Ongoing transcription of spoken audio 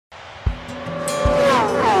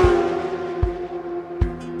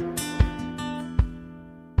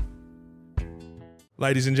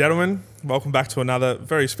Ladies and gentlemen, welcome back to another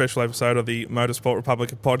very special episode of the Motorsport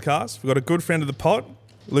Republica podcast. We've got a good friend of the pod,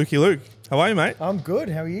 Lukey Luke. How are you, mate? I'm good.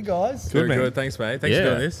 How are you guys? Good, man. Good. Thanks, mate. Thanks for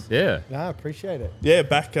doing this. Yeah. No, appreciate it. Yeah,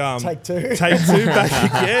 back. Take two. Take two,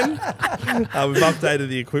 back again. We've updated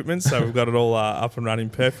the equipment, so we've got it all up and running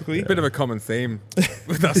perfectly. Bit of a common theme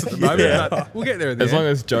with us at the moment. But we'll get there in the As end. long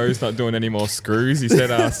as Joe's not doing any more screws. He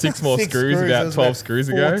said six more screws about 12 screws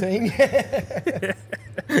ago. 14.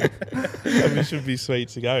 We should be sweet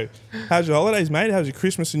to go. How's your holidays, mate? How's your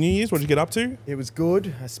Christmas and New Year's? What did you get up to? It was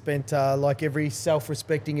good. I spent, like every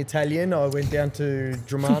self-respecting Italian, I went down to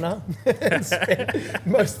Dramana and spent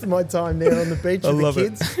most of my time there on the beach with the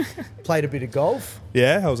kids. Played a bit of golf.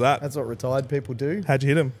 Yeah, how was that? That's what retired people do. How'd you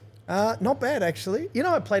hit him? Not bad, actually. You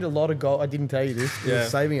know, I played a lot of golf. I didn't tell you this. I was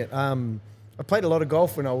saving it. I played a lot of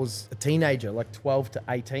golf when I was a teenager, like 12 to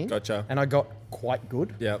 18. Gotcha. And I got quite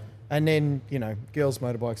good. Yep. And then, you know, girls,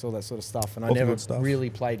 motorbikes, all that sort of stuff. And I All never good stuff. really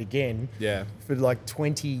played again for like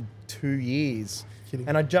 22 years. Kidding.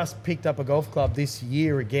 And I just picked up a golf club this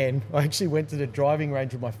year again. I actually went to the driving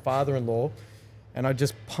range with my father-in-law and I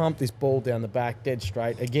just pumped this ball down the back, dead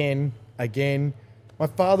straight. Again. My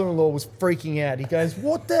father-in-law was freaking out. He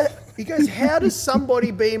goes, how does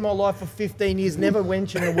somebody be in my life for 15 years, never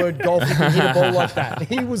mention the word golf and can hit a ball like that?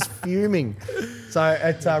 He was fuming. So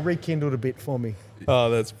it rekindled a bit for me.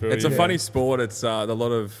 Oh, that's brilliant. It's a funny sport. It's a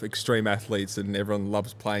lot of extreme athletes and everyone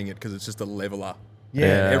loves playing it because it's just a leveler.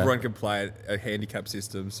 Yeah. Everyone can play it, a handicap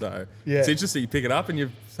system. So Yeah. it's interesting. You pick it up and you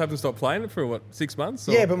haven't stopped playing it for, 6 months?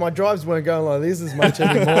 Or? Yeah, but my drives weren't going like this as much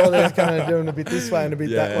anymore. They're kind of doing a bit this way and a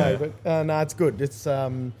bit that way. But no, it's good. It's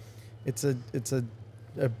a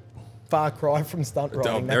far cry from stunt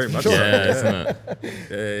riding. very That's much for so. sure. Yeah, isn't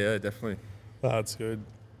it? Yeah, definitely. Oh, that's good.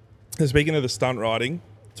 So speaking of the stunt riding,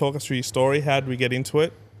 talk us through your story. How did we get into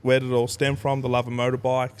it? Where did it all stem from? The love of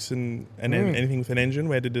motorbikes and anything with an engine.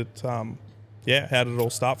 Where did it? How did it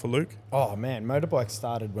all start for Luke? Oh man, motorbike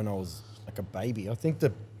started when I was like a baby. I think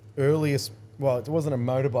the earliest, well, it wasn't a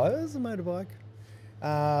motorbike. It was a motorbike.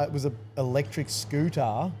 It was an electric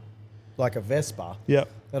scooter, like a Vespa. Yep.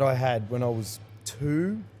 That I had when I was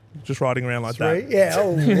 2. Just riding around like 3. that. Yeah.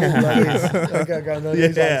 Oh, that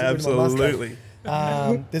is. Yeah, absolutely.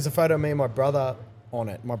 There's a photo of me and my brother on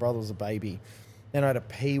it. My brother was a baby. Then I had a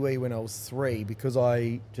Pee-wee when I was 3 because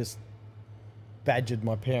I just badgered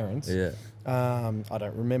my parents. Yeah. I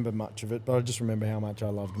don't remember much of it, but I just remember how much I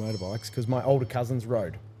loved motorbikes because my older cousins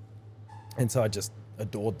rode. And so I just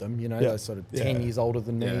adored them, you know, Yeah. they're sort of 10 years older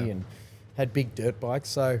than me Yeah. and had big dirt bikes.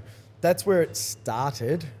 So that's where it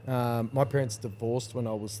started. My parents divorced when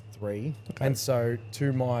I was 3. Okay. And so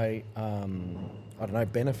to my,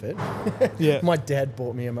 benefit, my dad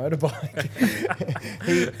bought me a motorbike.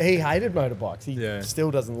 he hated motorbikes. He still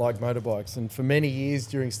doesn't like motorbikes. And for many years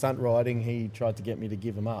during stunt riding, he tried to get me to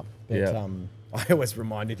give them up. But I always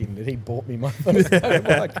reminded him that he bought me my first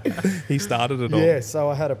motorbike. He started it all. Yeah, so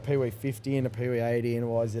I had a Pee-wee 50 and a Pee-wee 80 and a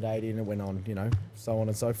YZ80 and it went on, you know, so on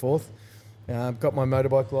and so forth. Got my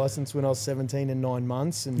motorbike license when I was 17 and 9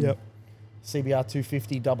 months and CBR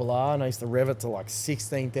 250 RR and I used to rev it to like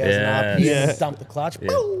 16,000 RPM and dump the clutch.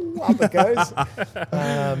 Boom, up it goes.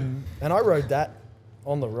 And I rode that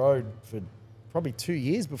on the road for probably 2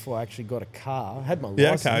 years before I actually got a car. I had my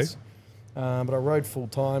license. But I rode full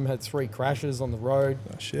time, had 3 crashes on the road.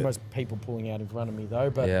 Oh, shit. Most people pulling out in front of me though,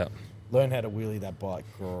 but learned how to wheelie that bike.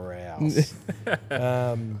 Grouse.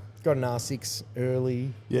 Got an R6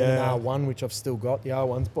 early, an R1, which I've still got. The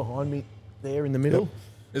R1's behind me there in the middle.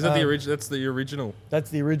 Is that the original? That's the original. That's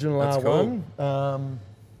the original That's R1.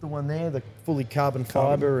 The one there, the fully carbon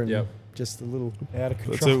fibre and just a little out of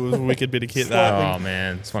control. It was a wicked bit of kit that. Oh,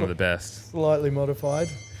 man. It's one of the best. Slightly modified.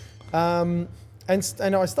 And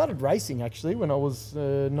I started racing actually when I was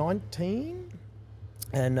 19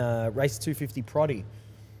 and raced 250 Proddy.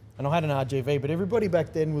 And I had an RGV, but everybody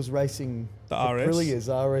back then was racing The RS? Aprilia's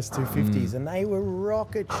RS 250s and they were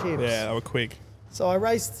rocket ships. Yeah, they were quick. So I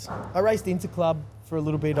raced Interclub for a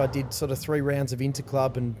little bit. I did sort of 3 rounds of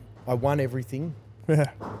Interclub and I won everything.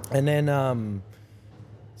 Yeah. And then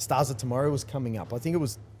Stars of Tomorrow was coming up. I think it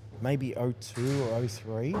was maybe 02 or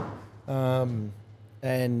 03.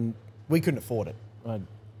 And we couldn't afford it.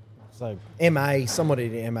 So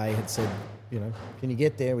somebody at MA had said, you know, can you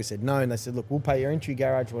get there? We said no. And they said, look, we'll pay your entry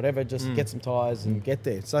garage, whatever, just get some tyres and get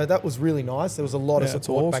there. So that was really nice. There was a lot of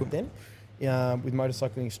support back then with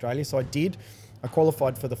Motorcycling Australia. So I did. I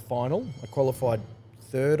qualified for the final. I qualified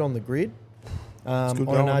 3rd on the grid on an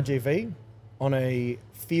RGV on a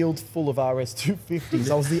field full of RS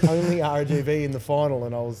 250s. I was the only RGV in the final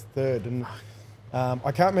and I was 3rd. And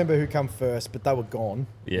I can't remember who come first, but they were gone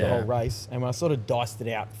the whole race. And I sort of diced it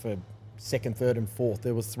out for second, third, and fourth.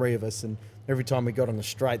 There was 3 of us, and every time we got on the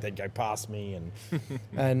straight, they'd go past me,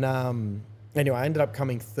 and anyway, I ended up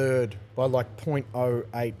coming third by like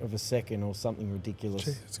 0.08 of a second or something ridiculous.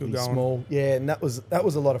 Gee, it's good Pretty going. small, yeah, and that was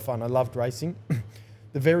a lot of fun. I loved racing.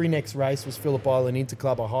 The very next race was Phillip Island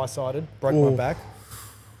Interclub. I high-sided, broke my back,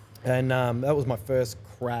 and that was my first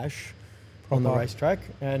crash on the racetrack,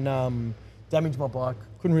 and damaged my bike.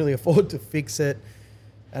 Couldn't really afford to fix it,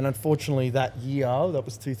 and unfortunately that year, that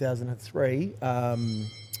was 2003,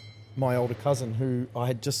 my older cousin, who I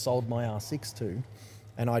had just sold my R6 to,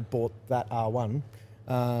 and I'd bought that R1,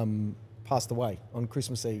 passed away on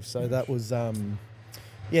Christmas Eve. So that was, that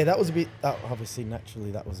was a bit, obviously,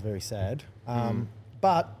 naturally, that was very sad.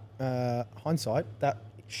 But hindsight, that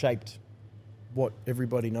shaped what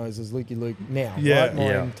everybody knows as Lukey Luke now,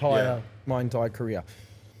 right? My entire career.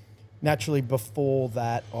 Naturally, before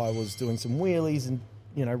that, I was doing some wheelies and,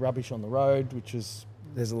 rubbish on the road, which is...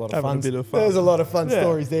 There's a lot of fun. There's a lot of fun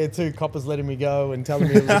stories there too. Coppers letting me go and telling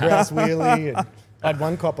me it was a grouse wheelie. And I had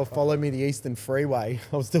one copper follow me the Eastern Freeway.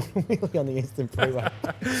 I was doing a wheelie on the Eastern Freeway.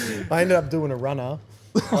 I ended up doing a runner.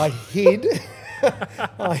 I hid.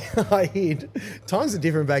 I hid. Times are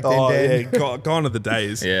different back then, Dan. Yeah, gone are the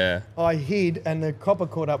days. Yeah. I hid, and the copper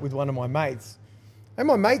caught up with one of my mates. And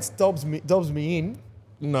my mate dobs me in,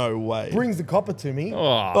 No way. brings the copper to me.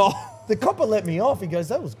 Oh. The copper let me off. He goes,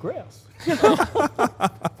 that was grouse.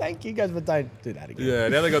 Thank you guys, but don't do that again. Yeah,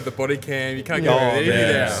 now they got the body cam. You can't get Oh, rid of it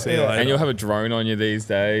yeah. now. See you later. And you'll have a drone on you these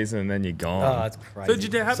days, and then you're gone. Oh, it's crazy. So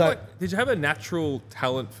did you have a natural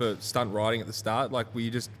talent for stunt riding at the start? Like, were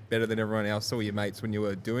you just better than everyone else or your mates when you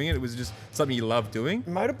were doing it? It was just something you loved doing?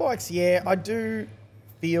 Motorbikes, yeah, I do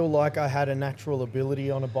feel like I had a natural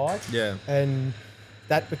ability on a bike. Yeah. And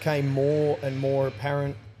that became more and more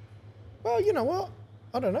apparent. Well, you know what?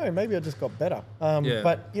 I don't know. Maybe I just got better.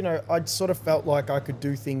 But, I sort of felt like I could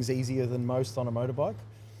do things easier than most on a motorbike.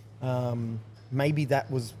 Maybe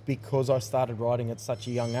that was because I started riding at such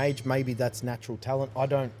a young age. Maybe that's natural talent. I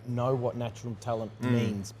don't know what natural talent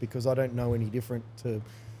means because I don't know any different to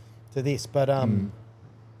this. But,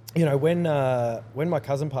 when my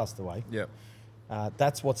cousin passed away,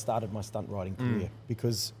 that's what started my stunt riding career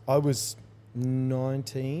because I was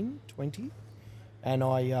 19, 20, and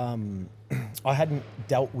I hadn't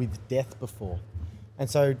dealt with death before. And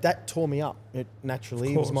so that tore me up. It naturally.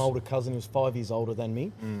 He was my older cousin. He was 5 years older than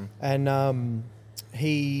me. And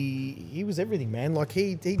he was everything, man. Like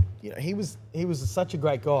he was such a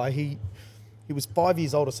great guy. He was 5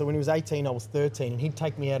 years older. So when he was 18, I was 13, and he'd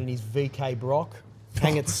take me out in his VK Brock,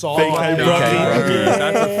 hang it sideways.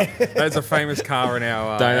 That's a famous car in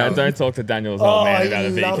our... Don't talk to Daniel's old man about a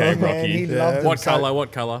VK Brocky. He loved What them. colour?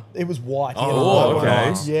 What colour? It was white. Oh,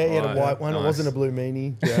 okay. Yeah, he had a white one. Nice. It wasn't a blue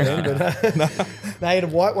meanie. But he had a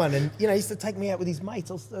white one. And, he used to take me out with his mates.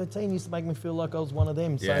 I was 13. He used to make me feel like I was one of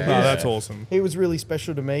them. So That's awesome. he was really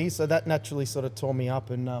special to me. So that naturally sort of tore me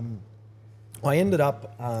up. And I ended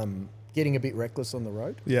up getting a bit reckless on the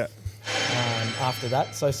road Yeah. after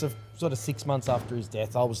that. So sort of 6 months after his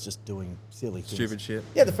death, I was just doing silly things. Stupid shit.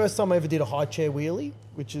 Yeah, the first time I ever did a high chair wheelie,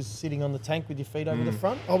 which is sitting on the tank with your feet over the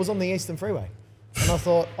front, I was on the Eastern Freeway. And I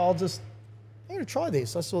thought, I'm going to try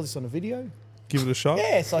this. I saw this on a video. Give it a shot.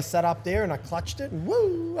 Yeah, so I sat up there and I clutched it and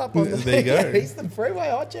woo, up on the There you go. Eastern Freeway,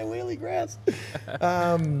 high chair wheelie grouse.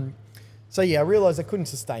 So I realised I couldn't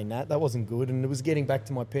sustain that. That wasn't good. And it was getting back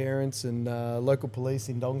to my parents and local police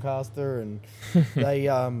in Doncaster. And they...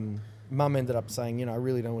 Mum ended up saying, I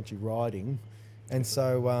really don't want you riding. And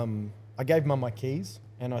so I gave Mum my keys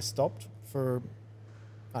and I stopped for,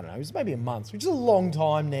 I don't know, it was maybe a month, which is a long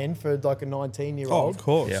time then for like a 19-year-old. Oh, of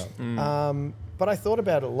course. Yeah. But I thought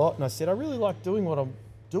about it a lot and I said, I really like doing what I'm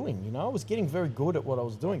doing. I was getting very good at what I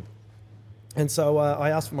was doing. And so I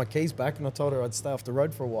asked for my keys back and I told her I'd stay off the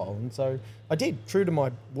road for a while. And so I did, true to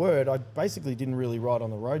my word. I basically didn't really ride on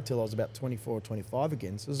the road till I was about 24 or 25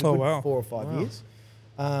 again. So it was a good 4 or 5 years.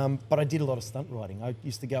 But I did a lot of stunt riding. I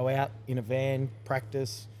used to go out in a van,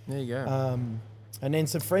 practice. There you go. And then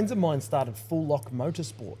some friends of mine started Full Lock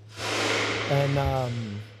Motorsport.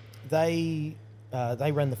 And they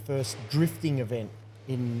ran the first drifting event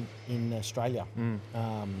in Australia.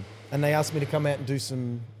 And they asked me to come out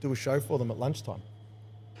and do a show for them at lunchtime.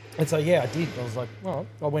 And so, I did. I was like,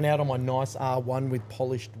 I went out on my nice R1 with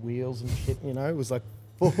polished wheels and shit, It was like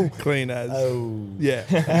full... Clean as. Oh. Yeah.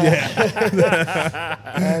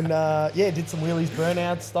 And did some wheelies,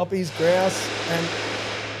 burnouts, stoppies, grouse, and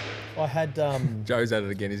I had Joe's at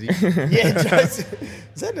it again, is he?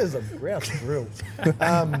 that is a grouse drill.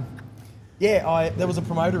 There was a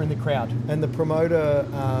promoter in the crowd, and the promoter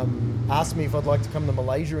asked me if I'd like to come to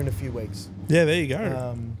Malaysia in a few weeks Yeah, there you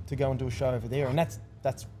go. to go and do a show over there, and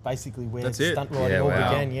that's basically where That's it. stunt riding Yeah, all wow.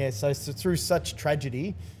 began. Yeah, so through such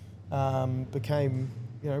tragedy, became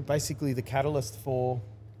basically the catalyst for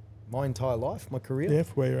my entire life, my career. Yeah,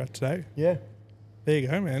 for where you're at today. Yeah. There you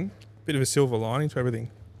go, man. Bit of a silver lining to everything.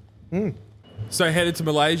 So headed to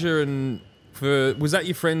Malaysia, and was that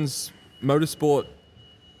your friend's motorsport?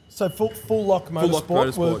 So full lock Lock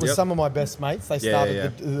motorsport was yep. some of my best mates. They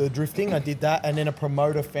started the drifting. I did that, and then a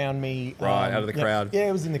promoter found me. Right, out of the crowd. Yeah,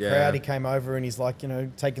 it was in the Yeah. crowd. He came over and he's like,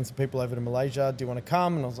 taking some people over to Malaysia. Do you want to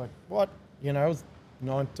come? And I was like, what? I was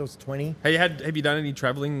 9 till 20. Have you done any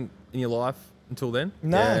traveling in your life until then?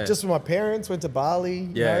 Nah, just with my parents. Went to Bali.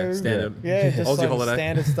 Yeah, standard. Yeah, just Aussie like holiday.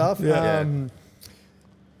 standard stuff. Yeah.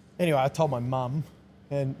 Anyway, I told my mum,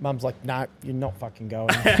 and mum's like, "No, you're not fucking going."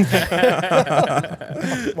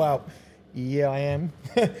 Well, yeah, I am.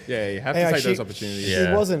 Yeah, you have Anyway, to take those opportunities.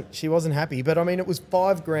 Yeah. She wasn't happy, but I mean, it was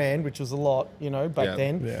 $5,000, which was a lot, back Yeah.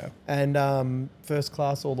 then. Yeah. And first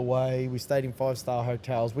class all the way. We stayed in 5-star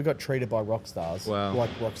hotels. We got treated by rock stars. Wow. Like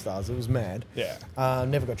rock stars. It was mad. Yeah.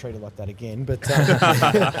 Never got treated like that again. But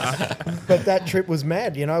but that trip was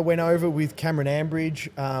mad. Went over with Cameron Ambridge,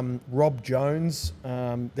 Rob Jones.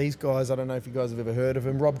 These guys, I don't know if you guys have ever heard of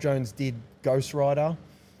them. Rob Jones did Ghost Rider.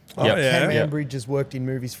 Oh, Yep. yeah. Cam Yeah. Ambridge has worked in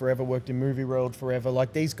movies forever, worked in Movie World forever.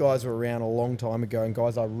 Like, these guys were around a long time ago and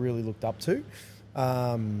guys I really looked up to.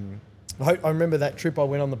 I remember that trip I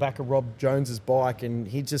went on the back of Rob Jones's bike and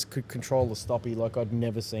he just could control the stoppie like I'd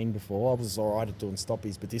never seen before. I was all right at doing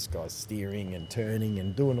stoppies, but this guy's steering and turning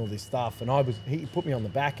and doing all this stuff. And he put me on the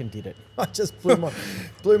back and did it. I just blew my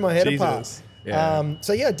head apart. Jesus. Yeah.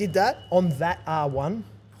 I did that on that R1.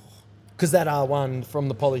 Because that R1 from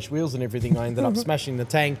the polished wheels and everything, I ended up smashing the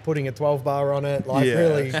tank, putting a 12 bar on it, Yeah,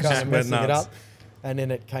 really just kind of went messing it nuts. up. And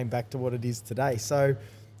then it came back to what it is today. So,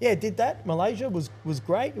 yeah, did that. Malaysia was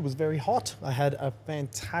great. It was very hot. I had a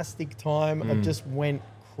fantastic time. I just went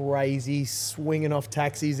crazy, swinging off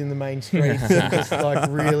taxis in the main streets. And just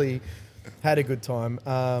really had a good time.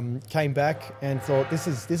 Came back and thought, this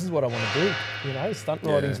is what I want to do. Stunt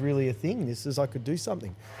riding's really a thing. I could do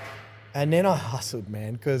something. And then I hustled,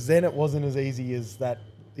 man, because then it wasn't as easy as that,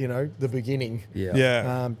 the beginning. Yeah.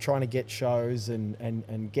 Yeah. Trying to get shows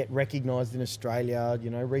and get recognised in Australia,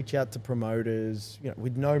 reach out to promoters,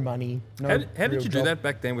 with no money. No How did real you job. do that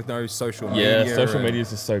back then with no social media? Yeah, social and- media is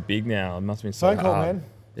just so big now. It must have been so Phone call, hard. man.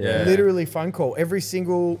 Yeah. Literally phone call. Every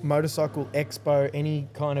single motorcycle expo, any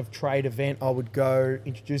kind of trade event, I would go,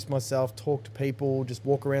 introduce myself, talk to people, just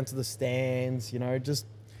walk around to the stands,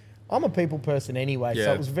 I'm a people person anyway, so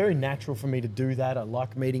Yeah. it was very natural for me to do that. I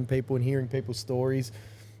like meeting people and hearing people's stories.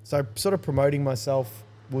 So sort of promoting myself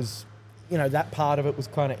was, that part of it was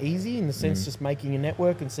kind of easy in the sense just making a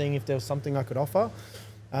network and seeing if there was something I could offer.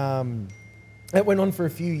 It went on for a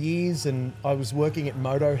few years and I was working at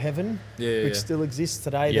Moto Heaven, which still exists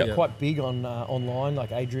today. Yep. They're quite big on online,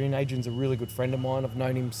 like Adrian. Adrian's a really good friend of mine. I've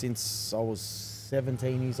known him since I was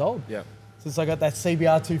 17 years old. Yeah. Since I got that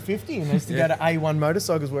CBR 250 and I used to go to A1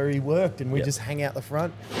 Motorcycles where he worked and we'd just hang out the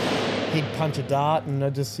front. He'd punch a dart and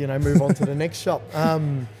I'd just, move on to the next shop.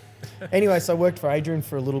 Anyway, so I worked for Adrian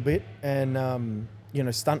for a little bit and,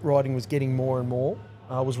 stunt riding was getting more and more.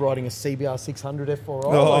 I was riding a CBR 600 F4i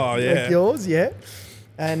like yours, yeah.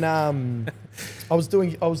 And I was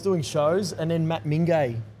doing shows and then Matt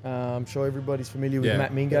Mingay, I'm sure everybody's familiar with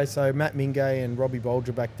Matt Mingay. So Matt Mingay and Robbie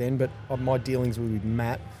Bolger back then, but my dealings were with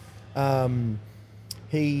Matt.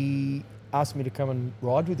 He asked me to come and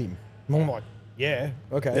ride with him. And I'm like, yeah,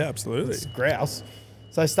 okay. Yeah, absolutely. It's grouse.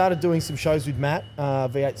 So I started doing some shows with Matt,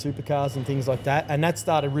 V8 supercars and things like that. And that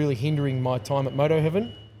started really hindering my time at Moto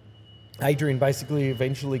Heaven. Adrian basically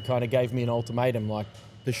eventually kind of gave me an ultimatum, like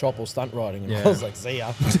the shop or stunt riding. And I was like, see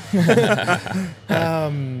ya.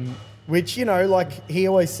 Which, he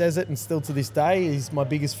always says it and still to this day, he's my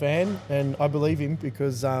biggest fan. And I believe him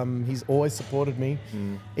because he's always supported me.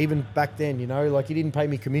 Even back then, he didn't pay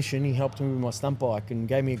me commission. He helped me with my stunt bike and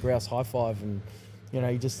gave me a grouse high five. And,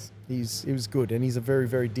 he was good. And he's a very,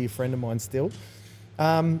 very dear friend of mine still.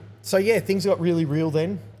 Things got really real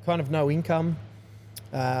then. Kind of no income.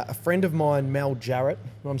 A friend of mine, Mel Jarrett,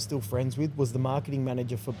 who I'm still friends with, was the marketing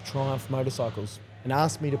manager for Triumph Motorcycles and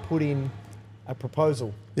asked me to put in a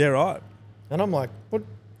proposal. Yeah, right. And I'm like, what?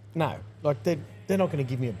 No, like they're not going to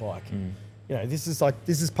give me a bike. This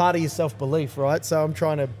is part of your self-belief, right? So I'm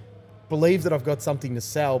trying to believe that I've got something to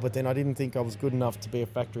sell, but then I didn't think I was good enough to be a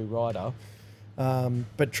factory rider.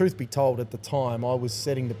 But truth be told, at the time, I was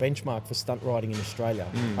setting the benchmark for stunt riding in Australia.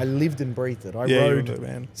 I lived and breathed it. I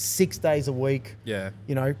rode 6 days a week,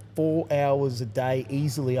 4 hours a day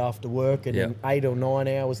easily after work, and then 8 or 9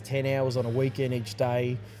 hours, 10 hours on a weekend each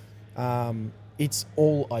day. It's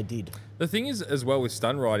all I did. The thing is, as well with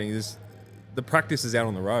stunt riding, is the practice is out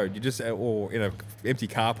on the road. You just or in a empty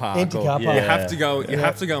car park. Empty car park. You have to go. You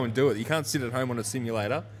have to go and do it. You can't sit at home on a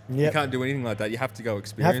simulator. You Yep. can't do anything like that. You have to go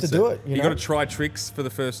experience to do it, you You know? got to try tricks for the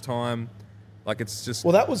first time. Like it's just.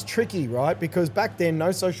 Well, that was tricky, right? Because back then,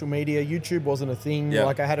 no social media, YouTube wasn't a thing. Yeah.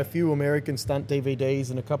 Like I had a few American stunt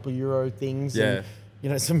DVDs and a couple of Euro things. Yeah. And, you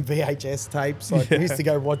know, some VHS tapes. Like we used to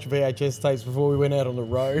go watch VHS tapes before we went out on the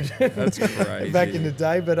road. That's crazy. Back in the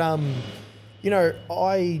day, but you know,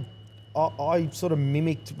 I sort of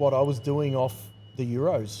mimicked what I was doing off the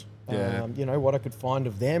Euros. Yeah. You know, what I could find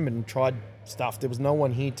of them and tried stuff. There was no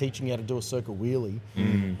one here teaching me how to do a circle wheelie.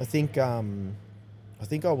 I think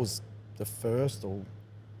I was the first, or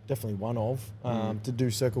definitely one of, to do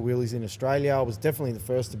circle wheelies in Australia. I was definitely the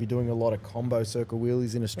first to be doing a lot of combo circle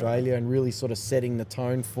wheelies in Australia and really sort of setting the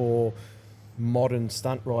tone for modern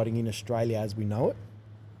stunt riding in Australia as we know it.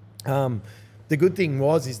 The good thing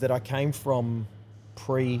is that I came from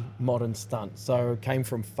pre-modern stunt. So it came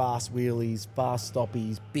from fast wheelies, fast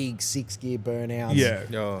stoppies, big 6-gear burnouts. Yeah.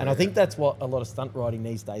 Oh, And I think that's what a lot of stunt riding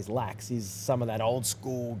these days lacks, is some of that old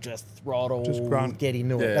school, just throttle, Just grunt. get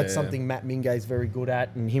into it. Yeah, That's yeah. something Matt Mingay's very good at,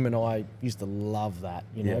 and him and I used to love that,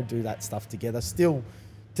 you know, Yeah. do that stuff together. Still,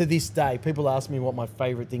 to this day, people ask me what my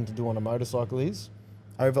favourite thing to do on a motorcycle is.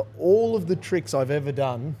 Over all of the tricks I've ever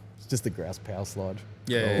done, it's just the grouse power slide.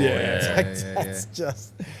 It's like, that's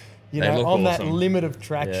just, you They know, look on that awesome. limit of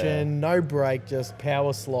traction, no brake, just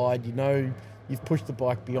power slide. You know, you've pushed the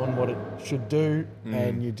bike beyond what it should do,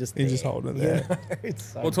 and you're just holding it there. Yeah, it's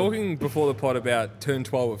so Well, good. talking before the pod about turn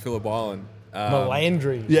 12 at Phillip Island.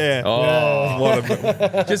 Melandry. Yeah. Oh, What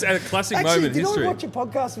a, Just at a classic Actually, moment in did history. I watch a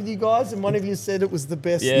podcast with you guys and one of you said it was the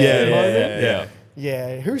best yeah, moment? yeah.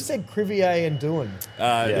 Yeah. Who said Crivier and Doohan?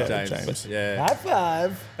 James. James. Yeah. High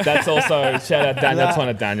five. That's also shout out. That's one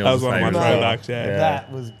of Daniel's. That was one of my favourites. throwbacks, yeah.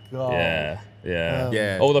 That was gold. Yeah.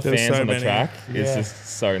 Yeah. All the There was fans so on the many. track is Yeah. just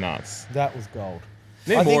so nuts. That was gold.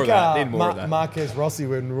 Need I more think of that. Need more of that. Marquez Rossi,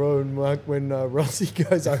 when Rossi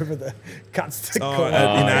goes over the cuts to Oh, corner.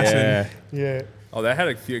 in Ashen. yeah. Yeah. Oh, they had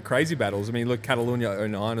a few crazy battles. I mean, look, Catalunya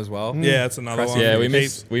 09 as well. Yeah, that's another Classic. one. Yeah, we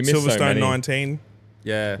missed so Silverstone many. 19.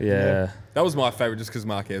 Yeah. Yeah. That was my favourite just because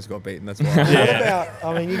Marquez got beaten. That's why. What about,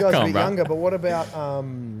 I mean, you guys Come are a on, bit bro. younger, but what about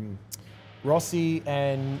Rossi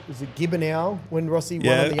and, was it Gibbernow when Rossi won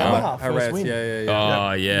Yeah. on the Yamaha first Perez, win? yeah.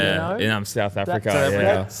 Oh, You yeah. know? In South Africa. That, yeah.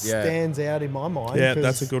 that stands out in my mind. Yeah, 'cause-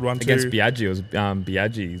 that's a good one too. Against Biaggi, it was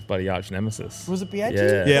Biaggi's bloody arch nemesis. Was it Biaggi?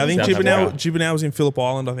 Yeah. Yeah, I think South Africa. Gibbernow was in Phillip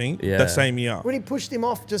Island, I think, Yeah. that same year. When he pushed him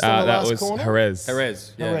off just on the That last was corner? Jerez.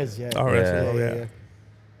 Perez. Yeah. Perez, yeah. Oh, Perez, Yeah. yeah.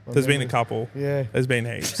 There's been a couple. Yeah. There's been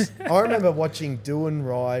heaps. I remember watching Doohan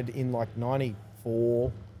ride in like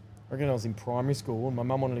 94. I reckon I was in primary school and my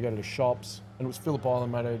mum wanted to go to the shops and it was Phillip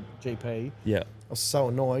Island MotoGP. Yeah. I was so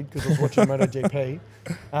annoyed because I was watching MotoGP.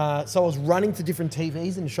 So I was running to different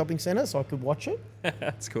TVs in the shopping centre so I could watch it.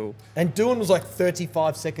 That's cool. And Doohan was like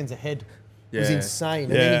 35 seconds ahead. It was Yeah. insane.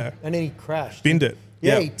 Yeah. And then he crashed. Binned it.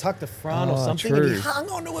 Yeah, Yep. he tucked the front or Oh, something and he true. hung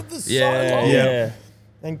onto it for so Yeah. long. Yeah.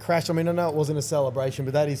 And crashed. I mean, I know it wasn't a celebration,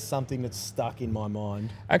 but that is something that's stuck in my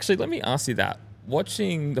mind. Actually, let me ask you that.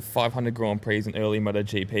 Watching the 500 Grand Prix in early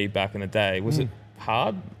MotoGP back in the day, was it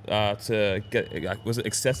hard to get, like, was it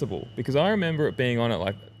accessible? Because I remember it being on at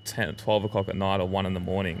like 10, 12 o'clock at night or 1 in the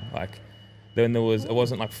morning. Like, then it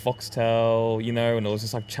wasn't like Foxtel, you know, and it was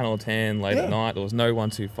just like Channel 10 late Yeah. at night. There was no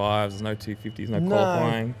 125s, there's no 250s, no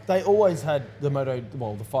qualifying. They always had the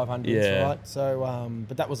the 500s, Yeah. right? So,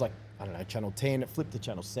 but that was like, I don't know, Channel 10. It flipped to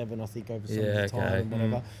Channel 7, I think, over some of Yeah, the time okay. and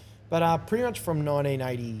whatever. But pretty much from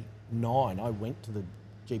 1989, I went to the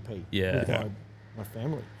GP Yeah. with Okay. my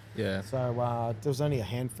family. Yeah. So there was only a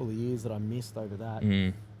handful of years that I missed over that.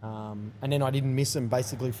 Mm. And then I didn't miss them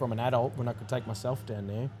basically from an adult when I could take myself down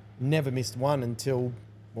there. Never missed one until,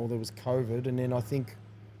 well, there was COVID. And then I think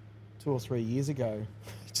 2 or 3 years ago,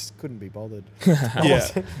 I just couldn't be bothered. Yeah.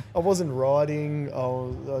 I wasn't riding. I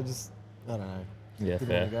don't know. Yeah, Didn't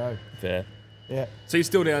fair. want to go. Fair. Yeah. So you're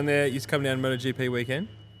still down there? You're coming down MotoGP weekend?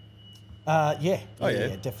 Yeah. Oh,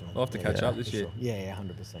 yeah. Definitely. I'll have to Yeah, catch yeah, up this for year. sure. Yeah,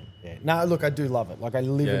 100%. Yeah. No, look, I do love it. Like, I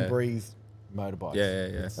live Yeah. and breathe motorbikes.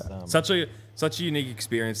 Yeah. It's, Such a unique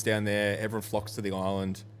experience down there. Everyone flocks to the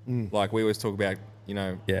island. Like we always talk about, you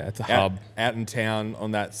know. Yeah, it's a out, hub. out in town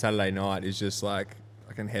on that Saturday night is just like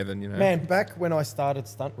in heaven, you know. Man, back when I started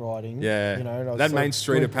stunt riding, Yeah. you know, and I was that sort main of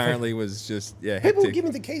street doing apparently was just hectic. people would give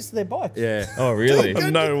me the keys to their bikes. Yeah. Oh, really?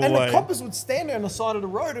 Dude, No and way. the coppers would stand there on the side of the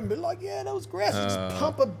road and be like, yeah, that was grouse. You just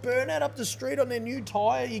pump a burnout up the street on their new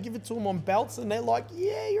tyre. You give it to them on belts and they're like,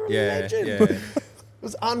 yeah, you're a Yeah. legend. Yeah.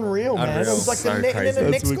 was unreal, man. It Unreal. was like So and then the crazy.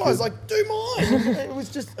 next That's guy's wicked. like, do mine. It was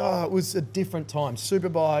just, it was a different time.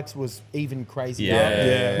 Superbikes was even crazier.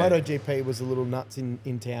 Yeah. MotoGP was a little nuts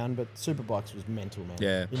in town, but Superbikes was mental, man.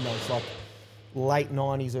 Yeah. In those like late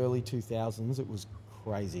 90s, early 2000s, it was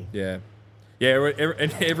crazy. Yeah. Yeah,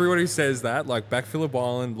 and everyone who says that, like back Phillip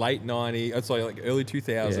Island, late 90s, sorry, like early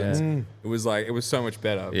 2000s, it was so much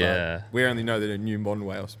better. but Yeah. we only know the new modern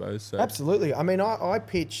way, I suppose. So. Absolutely. I mean, I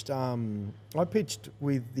pitched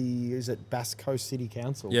with is it Basque Coast City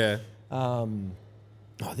Council? Yeah.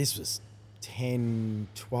 This was 10,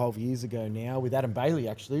 12 years ago now with Adam Bailey,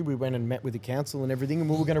 actually. We went and met with the council and everything, and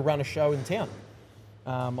we were going to run a show in town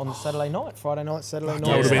on the Saturday night, Friday night, Saturday night.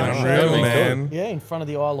 That would have been Stunt unreal, show. man. Yeah, in front of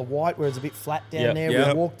the Isle of Wight, where it's a bit flat down Yep. there. Yep.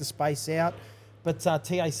 We walked the space out. But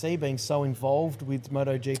TAC being so involved with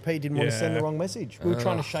MotoGP didn't want to send the Yeah. wong message. We were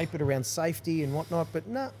trying to shape it around safety and whatnot, but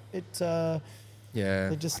no, Yeah.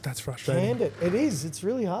 they just That's frustrating. canned it. It is. It's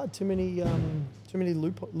really hard. Too many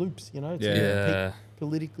loops. You know. It's Yeah.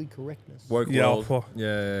 politically correctness. Woke Yeah, world. for-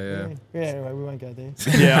 Yeah. Anyway, we won't go there.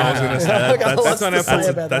 Yeah, I was going to say I got lots that's to not say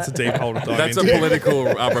about that's a that. deep hole to dive That's a into. political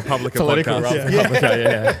Republica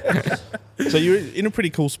podcast. Yeah. So you're in a pretty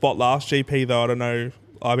cool spot last GP though. I don't know.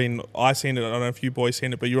 I mean, I seen it. I don't know if you boys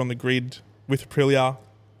seen it, but you're on the grid with Aprilia.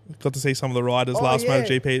 Got to see some of the riders last yeah.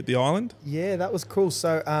 MotoGP at the island. Yeah, that was cool.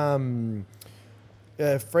 So,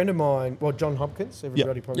 a friend of mine, John Hopkins,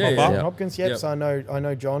 everybody probably Yeah, knows yeah, John yeah. Hopkins. Yep. So I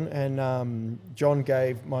know John, and John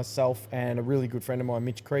gave myself and a really good friend of mine,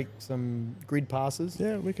 Mitch Creek, some grid passes.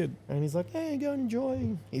 Yeah, wicked. And he's like, "Hey, go and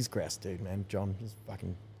enjoy." He's grouse dude, man. John is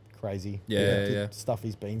fucking crazy. Yeah, The yeah. stuff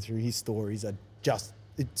he's been through, his stories are just.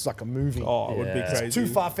 It's like a movie. Oh, it would be Yeah. crazy. It's too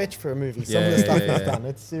far fetched for a movie. Some Yeah, of the stuff yeah, he's yeah. done,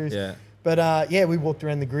 it's serious. Yeah. But we walked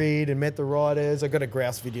around the grid and met the riders. I got a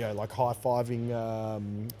grouse video, like high fiving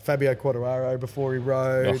Fabio Quartararo before he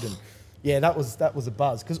rode, and yeah, that was a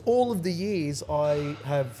buzz because all of the years I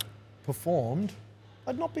have performed,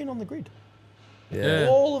 I'd not been on the grid. Yeah.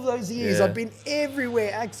 All of those years, Yeah. I've been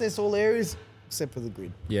everywhere, access all areas except for the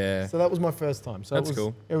grid. Yeah. So that was my first time. So That's it was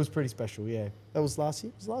cool. It was pretty special. Yeah, that was last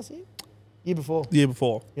year. Was it last year? Year before. The year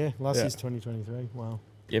before. Yeah, last Yeah. year's 2023. Wow.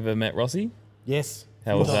 You ever met Rossi? Yes.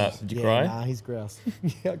 How was that? Did you Yeah, cry? Nah, he's grouse.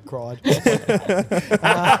 Yeah, I cried.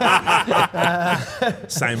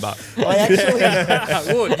 Same but. I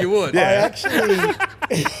actually, You would. I actually,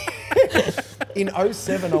 in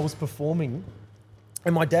 07, I was performing,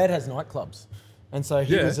 and my dad has nightclubs. And so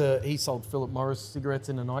he sold Philip Morris cigarettes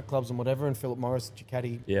in the nightclubs and whatever, and Philip Morris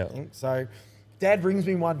Ducati thing. So Dad rings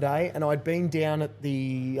me one day, and I'd been down at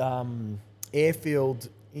the airfield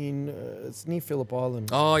in, it's near Phillip Island.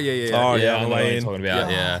 Oh, yeah. Oh, yeah, yeah, I on know the what way you're in. talking about.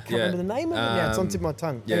 I Yeah. can't remember the name of it now. It's on the tip of my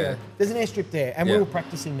tongue. yeah. Anyway, there's an airstrip there, and we Yeah. were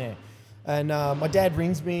practicing there. And my dad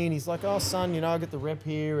rings me, and he's like, "Oh, son, I got the rep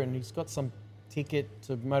here, and he's got some ticket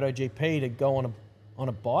to MotoGP to go on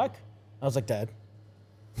a bike." I was like, "Dad,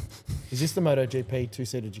 is this the MotoGP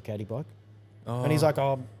two-seater Ducati bike?" And he's like,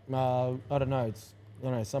 "Oh, I don't know. It's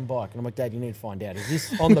some bike." And I'm like, "Dad, you need to find out. Is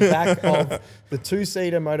this on the back of the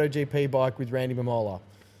two-seater MotoGP bike with Randy Mamola?"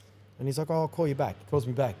 And he's like, "Oh, I'll call you back." He calls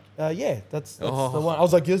me back. Yeah, that's the one. I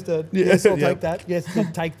was like, "Yes, Dad. Yes, I'll take that. Yes,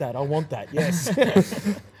 Dad, take that. I want that. Yes."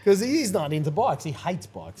 Because he's not into bikes. He hates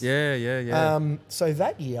bikes. Yeah. So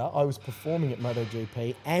that year, I was performing at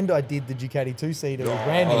MotoGP, and I did the Ducati two-seater with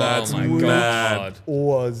Randy. that's oh my which god.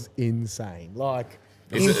 was insane. Like,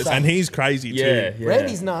 And insane. he's crazy Yeah, too. yeah.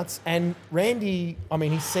 Randy's nuts, and Randy, I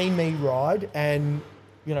mean, he's seen me ride, and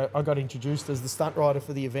I got introduced as the stunt rider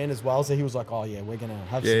for the event as well. So he was like, "Oh yeah, we're gonna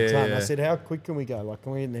have some fun." yeah. I said, "How quick can we go? Like,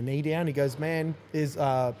 can we get the knee down?" He goes, "Man, there's."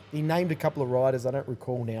 He named a couple of riders. I don't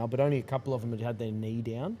recall now, but only a couple of them had their knee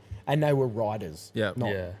down, and they were riders. Yeah.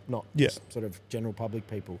 not Yeah. sort of general public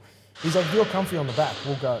people. He's like, "If you're comfy on the back,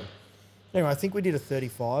 we'll go." Anyway, I think we did a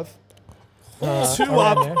 35. Two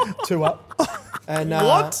around up. there. Two up. And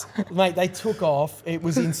What? mate, they took off. It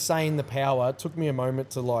was insane, the power. It took me a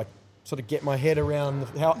moment to sort of get my head around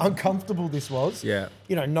how uncomfortable this was. Yeah.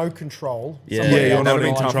 No control. Yeah. Somebody Yeah, you're else not That'd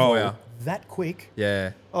in be tough control. for you. that quick.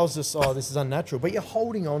 Yeah. I was just, this is unnatural. But you're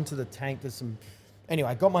holding on to the tank. There's some. Anyway,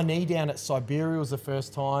 I got my knee down at Siberia was the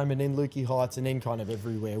first time, and then Lukey Heights, and then kind of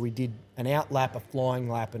everywhere. We did an out lap, a flying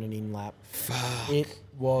lap, and an in lap. It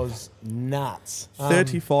was nuts.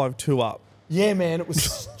 35 2 up. Yeah, man, it was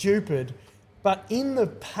stupid. But in the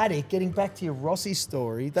paddock, getting back to your Rossi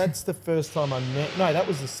story, that's the first time I met... No, that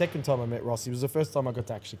was the second time I met Rossi. It was the first time I got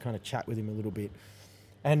to actually kind of chat with him a little bit.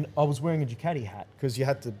 And I was wearing a Ducati hat because you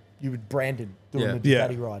were branded doing the Yeah.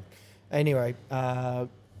 Ducati ride. Anyway,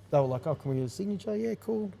 they were like, "Oh, can we get a signature?" Yeah,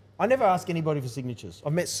 cool. I never ask anybody for signatures.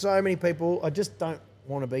 I've met so many people. I just don't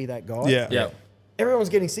want to be that guy. Yeah. Yeah. Everyone's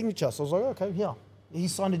getting signatures. So I was like, "Okay, yeah." he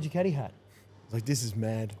signed a Ducati hat. I was like, this is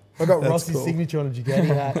mad. I got Rossi's cool. signature on a Ducati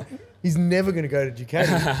hat. He's never going to go to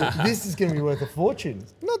Ducati. But this is going to be worth a fortune.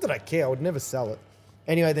 Not that I care. I would never sell it.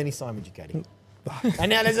 Anyway, then he signed with Ducati. And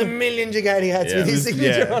now there's a million Ducati hats with his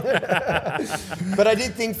signature on it. But I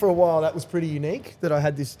did think for a while that was pretty unique, that I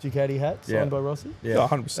had this Ducati hat signed by Rossi. Yeah,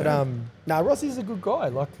 100%. But Rossi's a good guy.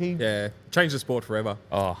 Like he changed the sport forever.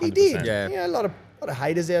 Oh, 100%. he did. Yeah. A lot of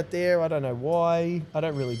haters out there. I don't know why. I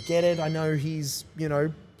don't really get it. I know he's,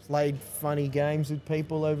 played funny games with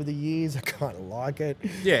people over the years. I kind of like it.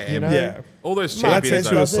 Yeah, yeah. All those That's champions.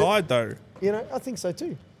 to a does it. side, though. I think so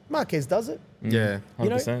too. Marquez does it. Yeah.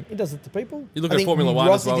 100%. He does it to people. You look I at think Formula One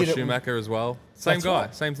Rossi as well, did it- Schumacher as well. Same That's guy,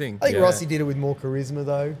 right. same thing. I think Rossi did it with more charisma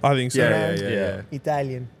though. I think so. Yeah.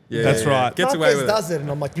 Italian. Yeah, That's right. Gets Marquez away with does it. it,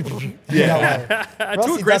 and I'm like, Too Rossi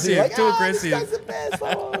aggressive. Too This aggressive. guy's the best.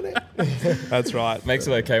 I want it. That's right. Makes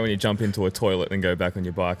it okay when you jump into a toilet and go back on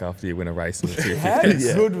your bike after you win a race in the 250.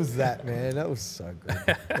 How good was that, man? That was so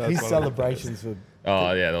good. His one of celebrations were,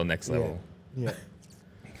 Oh, yeah, they're next level. yeah.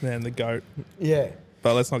 Man, the GOAT. Yeah.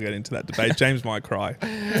 But let's not get into that debate. James might cry.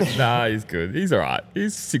 Nah, he's good. He's all right.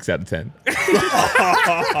 He's 6 out of 10. 6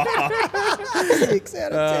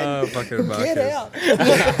 out of 10. Fucking Marcus. Get out.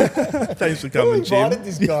 Thanks for Who coming, Jim. invited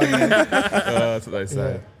this guy, man? That's what they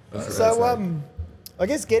say. So, I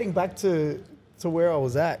guess getting back to where I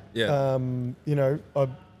was at, Yeah. I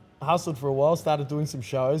hustled for a while, started doing some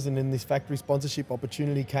shows, and then this factory sponsorship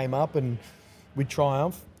opportunity came up, and with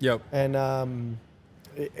Triumph. Yep. And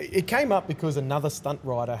it came up because another stunt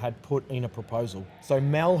rider had put in a proposal. So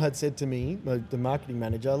Mel had said to me, the marketing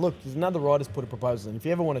manager, look, there's another rider's put a proposal in. If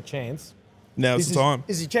you ever want a chance, Now's the time.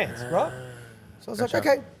 this is your chance, right? So I was like,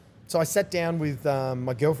 okay. So I sat down with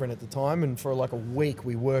my girlfriend at the time, and for like a week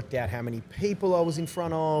we worked out how many people I was in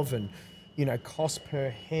front of, and cost per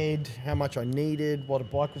head, how much I needed, what a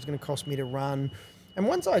bike was going to cost me to run. And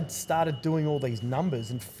once I'd started doing all these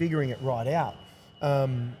numbers and figuring it right out,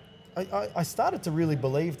 I started to really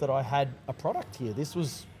believe that I had a product here. This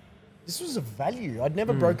was a value. I'd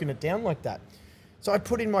never broken it down like that. So I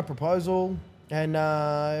put in my proposal, and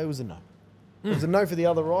it was a no. It was a no for the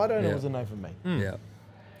other rider, and it was a no for me. Yeah.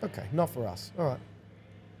 Okay, not for us. All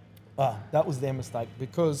right. That was their mistake,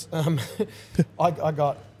 because I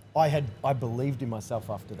believed in myself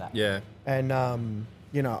after that. Yeah. And I'm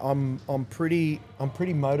pretty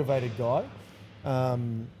motivated guy,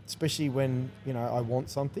 especially when I want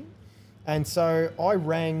something. And so I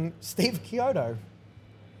rang Steve Chiodo.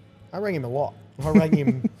 I rang him a lot. I rang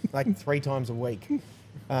him like 3 times a week.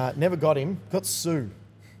 Never got him. Got Sue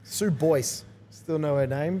Boyce. Still know her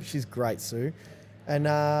name. She's great, Sue. And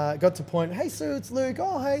got to point, hey, Sue, it's Luke.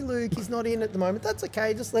 Oh, hey, Luke, he's not in at the moment. That's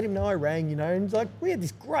okay. Just let him know I rang, And like, we had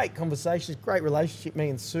this great conversation, this great relationship, me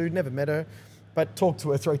and Sue. Never met her, but talked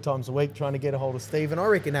to her 3 times a week trying to get a hold of Steve. And I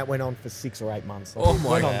reckon that went on for 6 or 8 months. Oh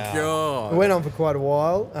my It god. went on for quite a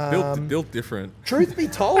while. Built different. Truth be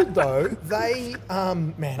told, though, they,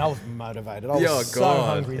 man, I was motivated. I was so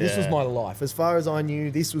hungry. This was my life. As far as I knew,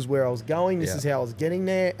 this was where I was going. This is how I was getting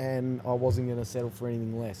there, and I wasn't going to settle for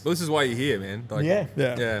anything less. Well, this is why you're here, man. Like,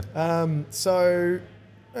 Yeah. So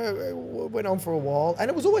it went on for a while, and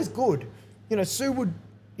it was always good. Sue would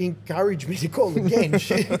encourage me to call again.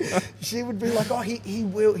 She would be like, oh, he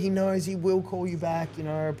will call you back,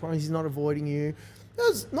 I promise he's not avoiding you. That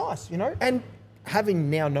was nice, And having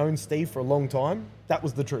now known Steve for a long time, that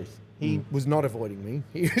was the truth. He was not avoiding me.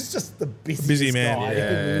 He was just the busiest Busy man, guy in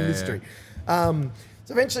the industry. So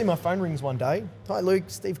eventually my phone rings one day. Hi, Luke,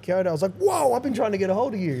 Steve Chiodo. I was like, whoa, I've been trying to get a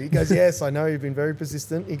hold of you. He goes, yes, I know, you've been very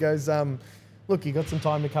persistent. He goes, look, you got some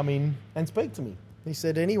time to come in and speak to me. He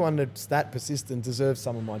said, anyone that's that persistent deserves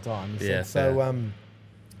some of my time. He said, so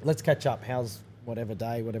let's catch up. How's whatever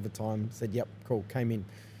day, whatever time? I said, yep, cool, came in.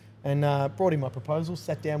 And brought him my proposal,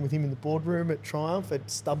 sat down with him in the boardroom at Triumph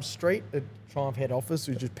at Stubbs Street, at Triumph head office,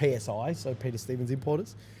 which is PSI, so Peter Stevens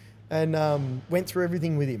Importers, and went through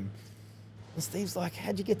everything with him. And Steve's like,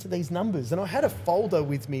 how'd you get to these numbers? And I had a folder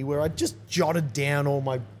with me where I just jotted down all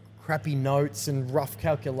my crappy notes and rough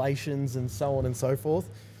calculations and so on and so forth.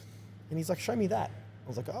 And he's like, show me that. I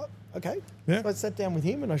was like, oh, okay. Yeah. So I sat down with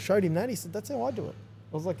him and I showed him that. He said, that's how I do it.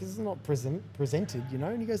 I was like, this is not presented,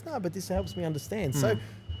 And he goes, no, but this helps me understand. So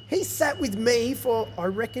he sat with me for, I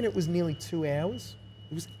reckon it was nearly 2 hours.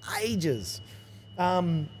 It was ages.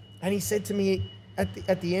 And he said to me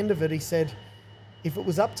at the end of it, he said, if it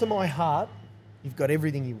was up to my heart, you've got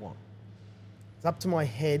everything you want. It's up to my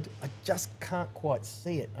head, I just can't quite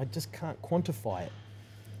see it. I just can't quantify it.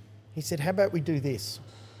 He said, how about we do this?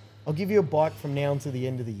 I'll give you a bike from now until the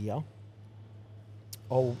end of the year.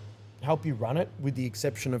 I'll help you run it with the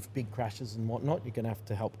exception of big crashes and whatnot. You're going to have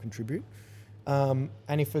to help contribute. And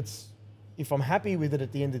if I'm happy with it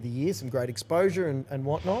at the end of the year, some great exposure and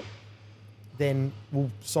whatnot, then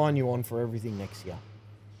we'll sign you on for everything next year.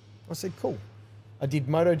 I said, cool. I did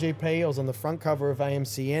MotoGP. I was on the front cover of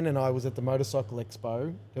AMCN and I was at the Motorcycle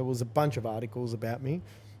Expo. There was a bunch of articles about me.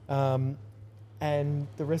 And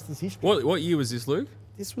the rest is history. What year was this, Luke?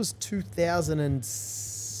 This was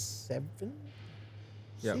 2007?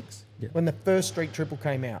 Yep. 6? Yep. When the first Street Triple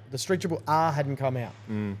came out. The Street Triple R hadn't come out.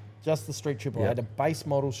 Just the Street Triple. I had a base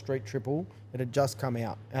model Street Triple that had just come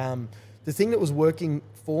out. The thing that was working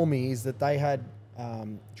for me is that they had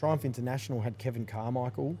Triumph International had Kevin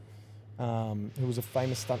Carmichael, who was a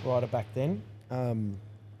famous stunt rider back then, in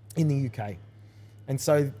the UK. And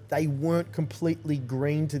so they weren't completely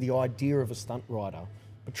green to the idea of a stunt rider.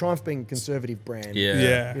 But Triumph being a conservative brand,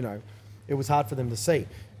 you know, it was hard for them to see.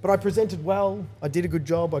 But I presented well, I did a good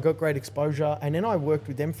job, I got great exposure, and then I worked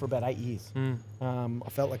with them for about 8 years. I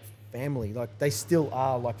felt like family, like they still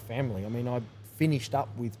are like family. I mean, I finished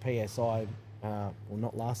up with PSI, well,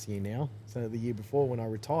 not last year now, so the year before when I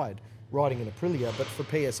retired, riding in Aprilia, but for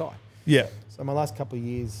PSI. Yeah. So my last couple of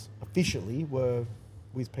years officially were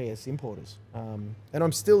with PS Importers. And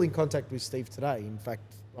I'm still in contact with Steve today. In fact,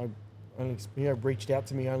 I only reached out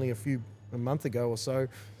to me only a month ago or so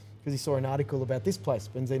because he saw an article about this place,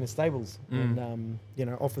 Benzina Stables, and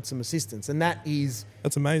offered some assistance. And that's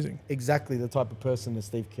amazing. Exactly the type of person that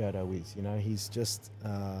Steve Kyoto is. You know, he's just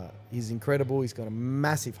he's incredible. He's got a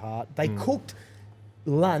massive heart. They cooked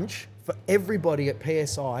lunch for everybody at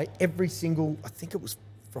PSI every single, I think it was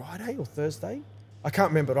Friday or Thursday. I can't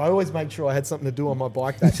remember, but I always make sure I had something to do on my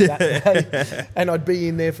bike that day. And I'd be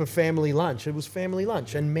in there for family lunch. It was family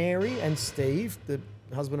lunch. And Mary and Steve, the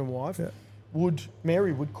husband and wife,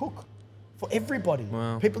 Mary would cook for everybody.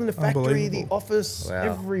 Wow. People in the factory, the Unbelievable. office,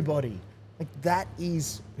 everybody. Like that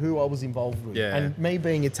is who I was involved with. Yeah. And me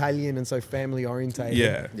being Italian and so family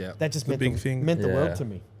orientated, that just meant the world to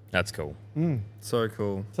me. That's cool. So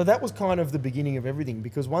cool. So that was kind of the beginning of everything,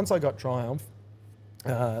 because once I got Triumph,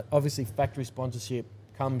 obviously factory sponsorship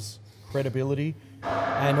comes credibility,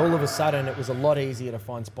 and all of a sudden it was a lot easier to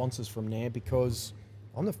find sponsors from there because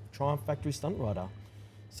I'm the Triumph factory stunt rider.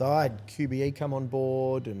 So I had QBE come on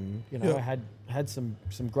board, and I had some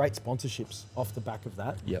great sponsorships off the back of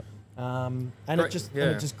that. Yep. And Great,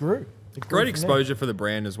 it just grew. It grew Great from exposure for the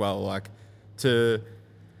brand as well. Like for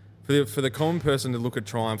the common person to look at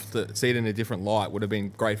Triumph, to see it in a different light would have been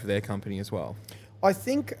great for their company as well. I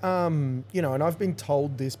think, and I've been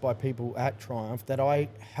told this by people at Triumph, that I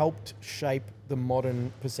helped shape the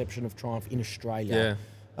modern perception of Triumph in Australia.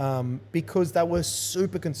 Because they were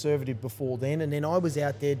super conservative before then. And then I was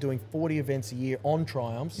out there doing 40 events a year on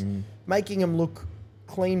Triumphs, making them look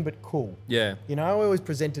clean but cool. Yeah. I always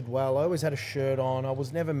presented well. I always had a shirt on. I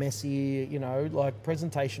was never messy. Like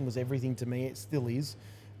presentation was everything to me. It still is.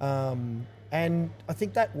 And I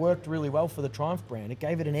think that worked really well for the Triumph brand. It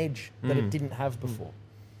gave it an edge that it didn't have before.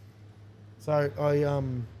 So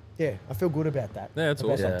I feel good about that. Yeah, that's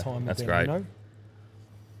awesome. That time That's with them, great.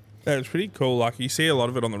 Yeah, it's pretty cool. Like you see a lot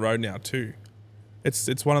of it on the road now too.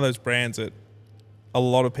 It's one of those brands that a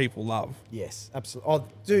lot of people love. Yes, absolutely. Oh,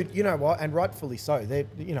 dude, you know what? And rightfully so.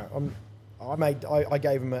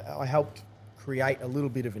 I helped create a little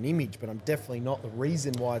bit of an image, but I'm definitely not the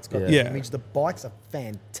reason why it's got the image. The bikes are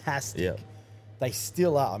fantastic. Yeah. They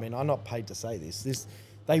still are. I mean, I'm not paid to say this.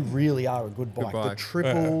 They really are a good bike. The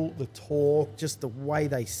triple, the torque, just the way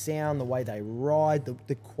they sound, the way they ride,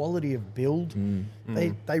 the quality of build.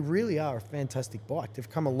 They really are a fantastic bike. They've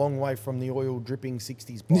come a long way from the oil dripping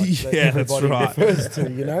 60s bikes that everybody refers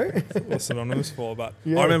to, What's synonymous for? But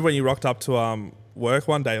I remember when you rocked up to work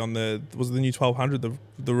one day on the new 1200,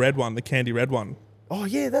 the red one, the candy red one. Oh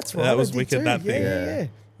yeah, that's right. That was wicked. That thing. Yeah.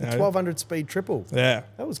 The 1200 speed triple. Yeah,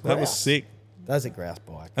 that was grouse. That was sick. That's a grouse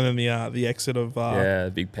bike. And then the exit of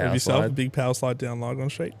big power slide. Big power slide down Lygon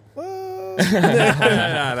Street. No,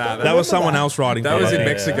 that was someone else riding. That was in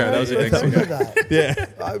Mexico. That was in Mexico.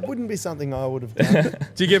 Yeah, it wouldn't be something I would have done.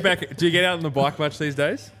 Do you get out on the bike much these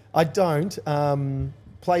days? I don't.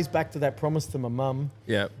 Plays back to that promise to my mum.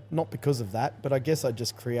 Yeah. Not because of that, but I guess I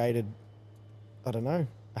just created, I don't know,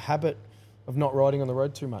 a habit of not riding on the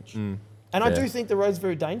road too much. And I do think the road's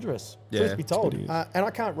very dangerous, truth be told. And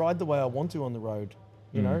I can't ride the way I want to on the road,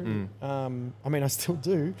 I mean, I still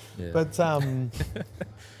do, but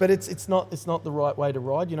it's not the right way to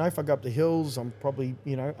ride. If I go up the hills, I'm probably,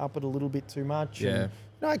 up it a little bit too much. Yeah.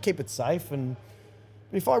 And, I keep it safe. But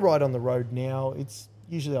if I ride on the road now, it's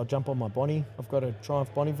usually I'll jump on my Bonnie. I've got a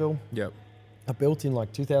Triumph Bonneville. Yep. I built in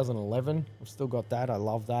like 2011. I've still got that. I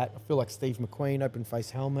love that. I feel like Steve McQueen, open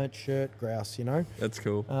face helmet, shirt, grouse, you know. That's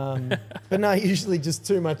cool. But no, usually just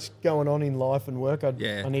too much going on in life and work. I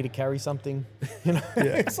need to carry something, you know.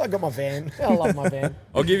 So I got my van. I love my van.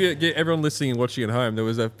 I'll give everyone listening and watching at home. There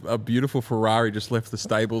was a beautiful Ferrari just left the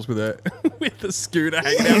stables with a with a scooter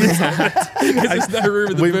hanging out its helmet. There's no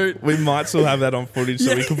room in the boot. We might still have that on footage,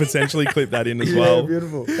 so we could potentially clip that in as well. Yeah,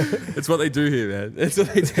 beautiful. It's what they do here, man. It's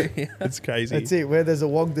what they do here. It's crazy. That's it. Where there's a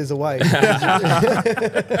wog, there's a way.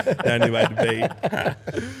 The only way to be.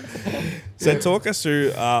 So talk us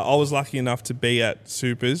through, I was lucky enough to be at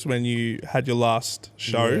Supers when you had your last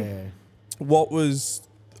show. Yeah. What was,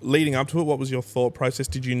 leading up to it, what was your thought process?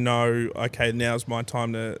 Did you know, okay, now's my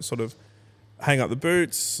time to sort of hang up the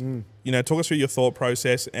boots? You know, talk us through your thought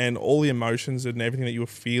process and all the emotions and everything that you were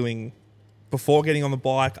feeling before getting on the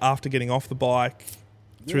bike, after getting off the bike,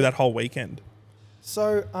 through that whole weekend.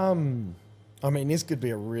 So, I mean, this could be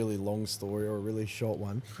a really long story or a really short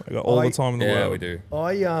one. I got all the time in the world. we do.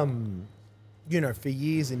 I, you know, for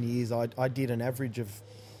years and years, I did an average of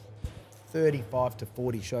 35 to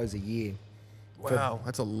 40 shows a year. Wow,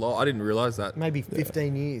 that's a lot. I didn't realise that. Maybe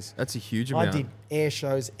 15 years. That's a huge amount. I did air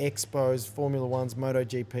shows, expos, Formula Ones,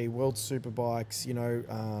 MotoGP, World Superbikes. You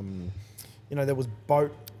know, there was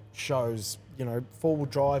boat shows. You know, four-wheel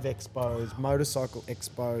drive expos, motorcycle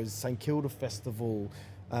expos, St Kilda Festival.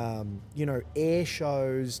 You know, air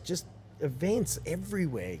shows, just events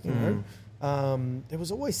everywhere. You know, there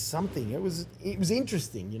was always something. It was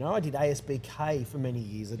interesting. You know, I did ASBK for many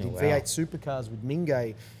years. I did V8 supercars with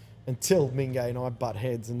Mingay. Until Mingay and I butt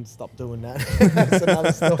heads and stopped doing that. That's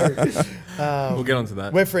another story. We'll get onto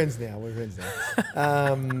that. We're friends now.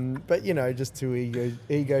 But, you know, just two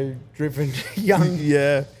ego-driven young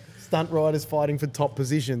stunt riders fighting for top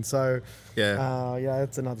position. So,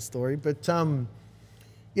 that's another story. But,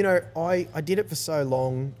 you know, I did it for so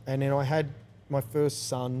long, and then I had my first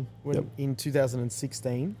son in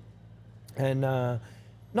 2016. And...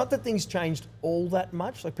 not that things changed all that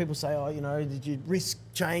much. Like people say, oh, you know, did you risk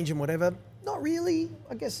change and whatever? Not really.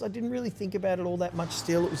 I guess I didn't really think about it all that much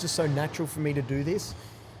still. It was just so natural for me to do this.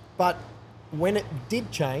 But when it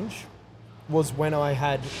did change was when I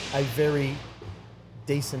had a very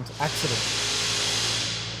decent accident.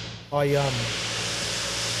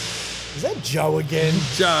 Is that Joe again?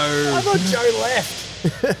 Joe. I thought Joe left.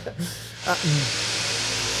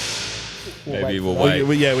 Maybe we'll wait.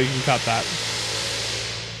 We can cut that.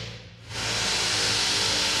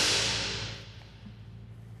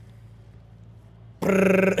 I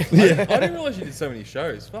didn't realise you did so many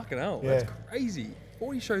shows. Fucking hell. Yeah. That's crazy.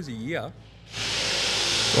 40 shows a year.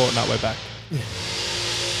 Oh, no, we're back.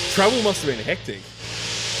 Travel must have been hectic.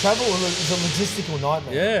 Travel is a logistical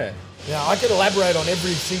nightmare. Yeah. Yeah, I could elaborate on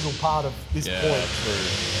every single part of this point. True.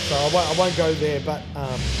 So I won't go there, but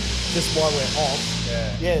just while we're off.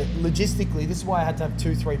 Yeah, logistically, this is why I had to have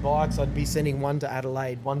 2-3 bikes. I'd be sending one to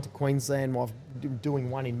Adelaide, one to Queensland while doing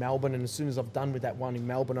one in Melbourne. And as soon as I've done with that one in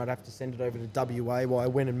Melbourne, I'd have to send it over to WA while I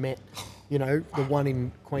went and met, you know, the one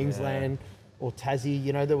in Queensland or Tassie.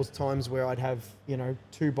 You know, there was times where I'd have, you know,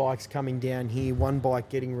 2 bikes coming down here, 1 bike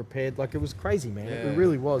getting repaired. Like, it was crazy, man. It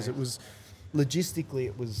really was. It was... Logistically,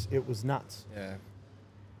 it was nuts. Yeah.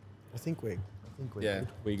 I think we're Yeah. good.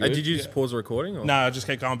 We good? Did you just pause the recording? Or? No, just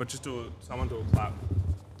keep going, but just someone do a clap.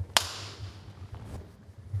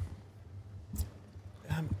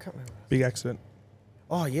 Can't remember. Big accident.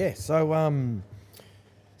 Oh yeah. So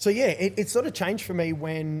yeah, it sort of changed for me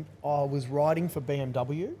when I was riding for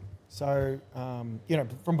BMW. So you know,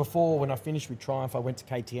 from before when I finished with Triumph, I went to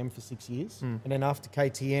KTM for 6 years, and then after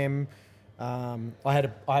KTM, I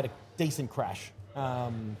had a decent crash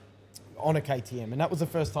on a KTM, and that was the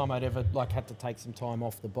first time I'd ever had to take some time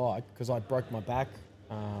off the bike because I broke my back,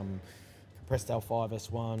 compressed L5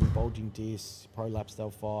 S1, bulging disc, prolapsed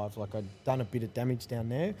L5. Like, I'd done a bit of damage down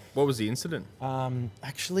there. What was the incident?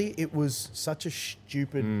 Actually, it was such a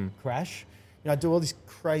stupid crash. You know, I do all this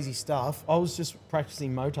crazy stuff. I was just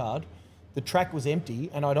practicing motard. The track was empty,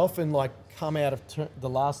 and I'd often come out of the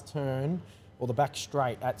last turn or the back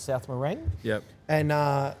straight at South Morang. Yep. And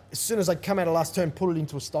as soon as I'd come out of last turn, put it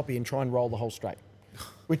into a stoppie and try and roll the whole straight,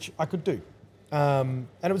 which I could do. And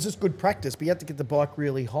it was just good practice, but you had to get the bike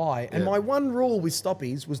really high. And my one rule with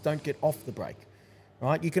stoppies was don't get off the brake,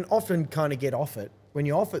 right? You can often kind of get off it. When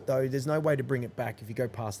you're off it, though, there's no way to bring it back if you go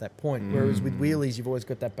past that point. Whereas with wheelies, you've always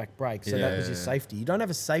got that back brake. So that was your safety. You don't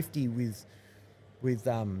have a safety with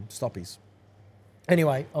stoppies.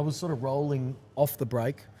 Anyway, I was sort of rolling off the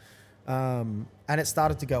brake. And it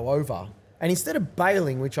started to go over. And instead of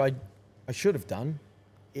bailing, which I should have done,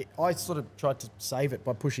 I sort of tried to save it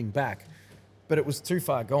by pushing back, but it was too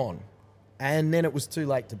far gone. And then it was too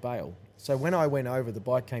late to bail. So when I went over, the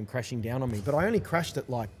bike came crashing down on me. But I only crashed at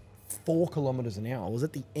like 4 kilometres an hour. I was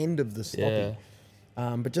at the end of the stoppie.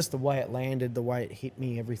 But just the way it landed, the way it hit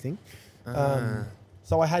me, everything.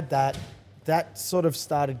 So I had that. That sort of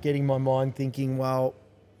started getting my mind thinking, well,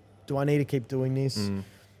 do I need to keep doing this?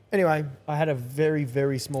 Anyway, I had a very,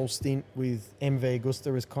 very small stint with MV Augusta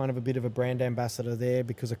as kind of a bit of a brand ambassador there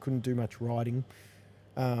because I couldn't do much riding.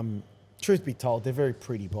 Truth be told, they're very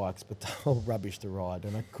pretty bikes, but they're all rubbish to ride,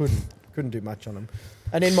 and I couldn't do much on them.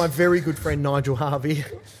 And then my very good friend Nigel Harvey,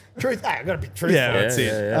 I've got to be truthful. Yeah, that's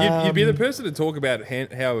it. You'd be the person to talk about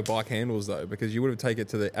how a bike handles, though, because you would have taken it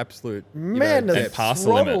to the absolute The past the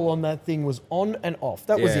throttle limit. on that thing was on and off.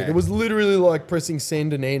 That was it. It was literally like pressing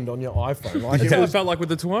send and end on your iPhone. Like That's what it felt like with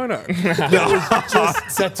the Tuono.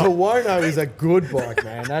 so Tuono is a good bike,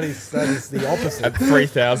 man. That is the opposite. At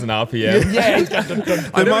 3,000 RPM. Yeah, he's got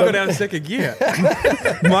the I might go down to second gear.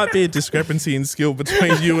 Might be a discrepancy in skill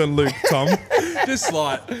between you and Luke, Tom. Just slight.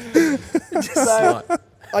 So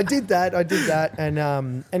I did that.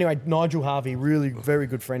 And anyway, Nigel Harvey, really very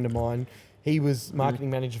good friend of mine. He was marketing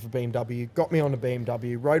manager for BMW, got me on a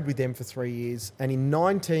BMW, rode with them for 3 years. And in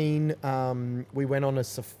 19, we went on a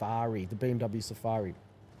safari, the BMW Safari.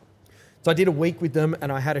 So I did a week with them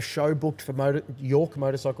and I had a show booked for York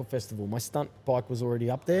Motorcycle Festival. My stunt bike was already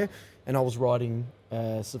up there and I was riding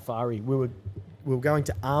safari. We were going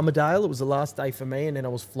to Armadale. It was the last day for me and then I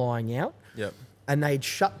was flying out. Yep. And they'd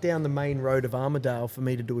shut down the main road of Armadale for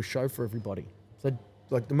me to do a show for everybody. So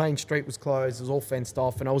like the main street was closed, it was all fenced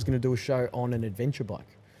off, and I was going to do a show on an adventure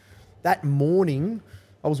bike. That morning,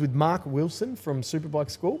 I was with Mark Wilson from Superbike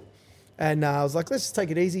School, and I was like, let's just take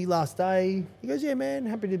it easy, last day. He goes, yeah, man,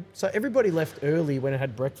 happy to. So everybody left early when I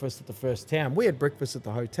had breakfast at the first town. We had breakfast at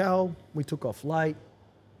the hotel, we took off late,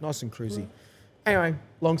 nice and cruisy. Anyway,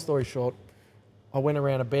 long story short, I went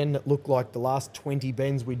around a bend that looked like the last 20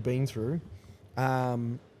 bends we'd been through.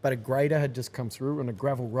 But a grader had just come through on a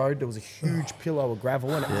gravel road. There was a huge pillow of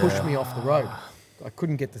gravel and it pushed me off the road. I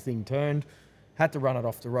couldn't get the thing turned. Had to run it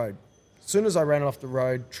off the road. As soon as I ran it off the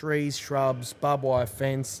road, trees, shrubs, barbed wire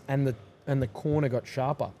fence, and the corner got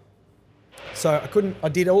sharper. So I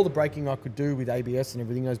did all the braking I could do with ABS and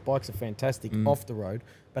everything. Those bikes are fantastic off the road,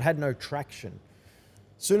 but had no traction.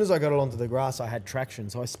 As soon as I got it onto the grass, I had traction.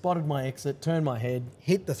 So I spotted my exit, turned my head,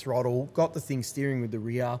 hit the throttle, got the thing steering with the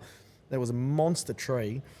rear. There was a monster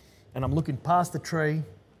tree, and I'm looking past the tree,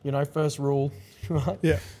 first rule, right?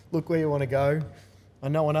 Yeah. Look where you want to go. I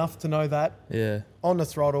know enough to know that. Yeah. On the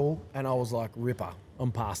throttle, and I was like, ripper,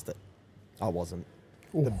 I'm past it. I wasn't.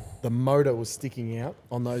 The motor was sticking out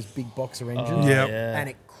on those big boxer engines, and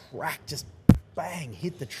it cracked, just bang,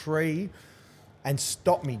 hit the tree, and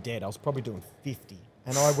stopped me dead. I was probably doing 50.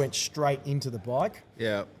 And I went straight into the bike.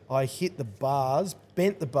 Yeah. I hit the bars,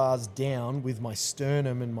 bent the bars down with my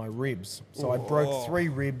sternum and my ribs. So I broke 3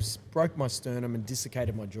 ribs, broke my sternum and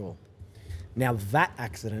dislocated my jaw. Now that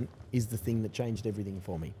accident is the thing that changed everything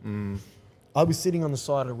for me. I was sitting on the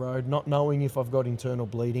side of the road, not knowing if I've got internal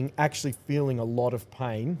bleeding, actually feeling a lot of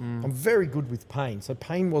pain. I'm very good with pain, so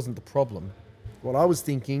pain wasn't the problem. What I was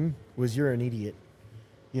thinking was, you're an idiot.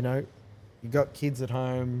 You got kids at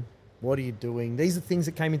home. What are you doing? These are things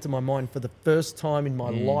that came into my mind for the first time in my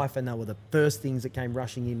life, and they were the first things that came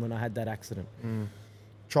rushing in when I had that accident.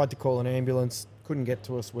 Tried to call an ambulance, couldn't get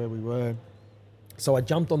to us where we were. So I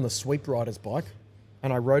jumped on the sweep rider's bike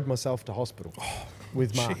and I rode myself to hospital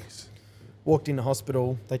with Mark. Jeez. Walked into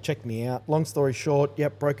hospital, they checked me out. Long story short,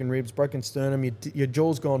 broken ribs, broken sternum, your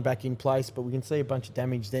jaw's gone back in place, but we can see a bunch of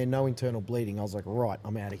damage there, no internal bleeding. I was like, right,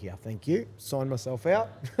 I'm out of here, thank you. Signed myself out.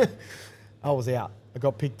 I was out. I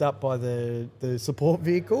got picked up by the support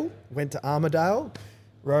vehicle, went to Armadale,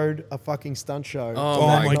 rode a fucking stunt show.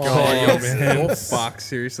 Oh my God, man. you're fucked,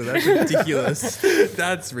 seriously. That's ridiculous.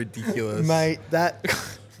 That's ridiculous. Mate, that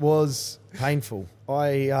was painful.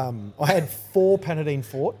 I had 4 Panadeine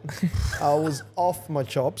Fort. I was off my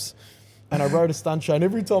chops, and I rode a stunt show. And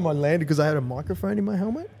every time I landed, because I had a microphone in my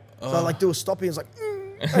helmet, so I do a stoppie. It's like,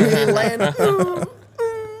 and then land.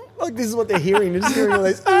 Like this is what they're hearing. They're just hearing all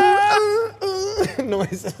these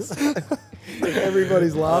noises.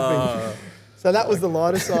 Everybody's laughing. So that was the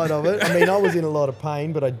lighter side of it. I mean, I was in a lot of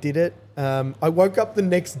pain, but I did it. I woke up the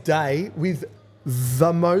next day with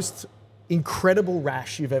the most incredible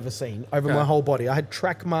rash you've ever seen over my whole body. I had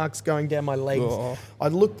track marks going down my legs. I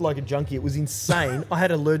looked like a junkie. It was insane. I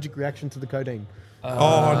had allergic reaction to the codeine.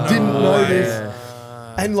 No. Didn't know this.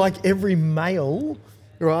 And like every male,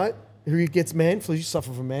 right, who gets man flu, you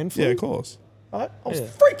suffer from man flu. Yeah, of course. I was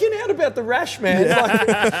freaking out about the rash, man.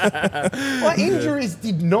 Like, my injuries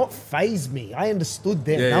did not faze me. I understood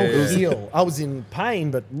them. They were real. I was in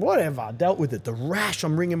pain, but whatever. I dealt with it. The rash,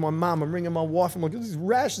 I'm ringing my mum. I'm ringing my wife. I'm like, this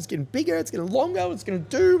rash is getting bigger. It's getting longer. What's going to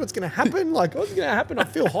do? What's going to happen? Like, what's going to happen? I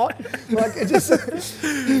feel hot. Like, it just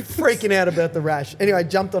freaking out about the rash. Anyway, I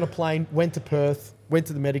jumped on a plane, went to Perth, went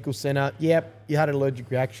to the medical centre. Yep, you had an allergic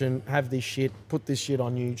reaction. Have this shit. Put this shit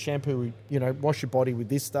on you. Shampoo, wash your body with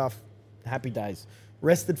this stuff. Happy days.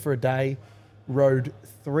 Rested for a day, rode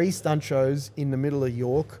 3 stunt shows in the middle of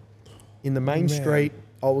York. In the main street,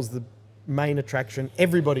 I was the main attraction.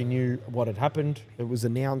 Everybody knew what had happened. It was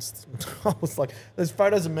announced. I was like, there's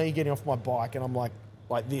photos of me getting off my bike and I'm like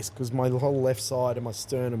this because my whole left side and my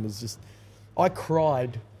sternum was just... I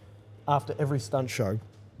cried after every stunt show.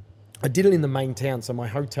 I did it in the main town, so my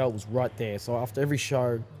hotel was right there. So after every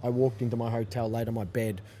show, I walked into my hotel, laid on my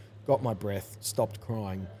bed, got my breath, stopped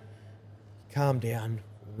crying, calmed down,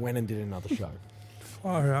 went and did another show.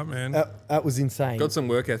 Far out, man. That was insane. Got some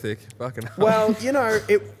work ethic. Fucking hell. Well,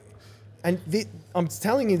 I'm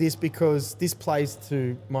telling you this because this plays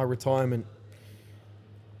to my retirement.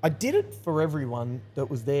 I did it for everyone that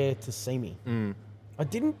was there to see me. I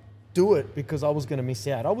didn't do it because I was going to miss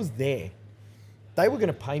out. I was there. They were going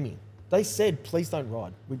to pay me. They said, please don't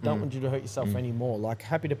ride. We don't want you to hurt yourself anymore. Like,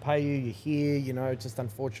 happy to pay you. You're here. It's just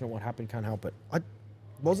unfortunate what happened. Can't help it.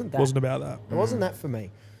 Wasn't about that. It wasn't that for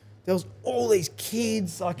me. There was all these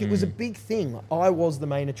kids. Like, it was a big thing. Like, I was the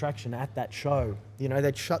main attraction at that show.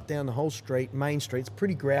 They'd shut down the whole street, main street. It's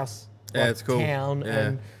pretty grouse it's cool. town. Yeah.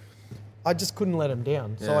 And I just couldn't let them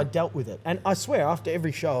down. So I dealt with it. And I swear, after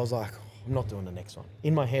every show, I was like, I'm not doing the next one.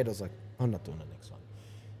 In my head, I was like, I'm not doing the next one.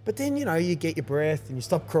 But then, you get your breath and you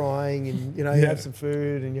stop crying and, you have some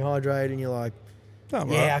food and you hydrate and you're like,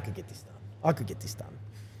 I could get this done. I could get this done.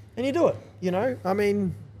 And you do it, I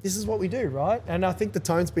mean, this is what we do, right? And I think the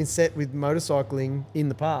tone's been set with motorcycling in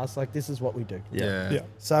the past. Like, this is what we do. Yeah.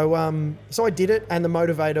 So I did it, and the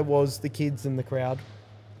motivator was the kids and the crowd.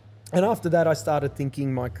 And after that, I started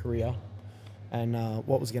thinking my career and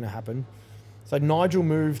what was going to happen. So Nigel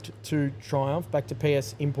moved to Triumph, back to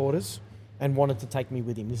PS Importers, and wanted to take me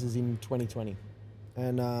with him. This is in 2020.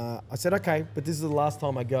 And I said, okay, but this is the last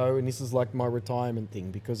time I go, and this is like my retirement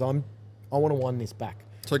thing because I want to wind this back.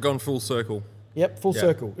 So gone full circle. Yep, full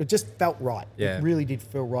circle. It just felt right. Yeah. It really did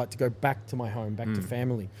feel right to go back to my home, back to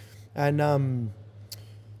family. And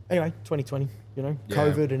anyway, 2020,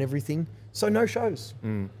 COVID and everything. So no shows.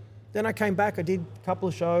 Then I came back, I did a couple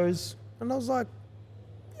of shows, and I was like,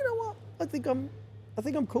 you know what? I think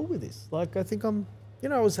I'm cool with this. Like, I think I'm, I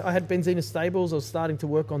had Benzina Stables. I was starting to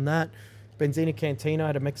work on that. Benzina Cantina, I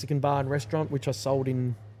had a Mexican bar and restaurant, which I sold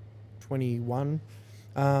in 21.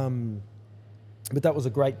 But that was a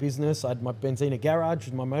great business. I had my Benzina garage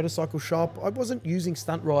and my motorcycle shop. I wasn't using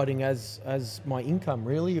stunt riding as my income,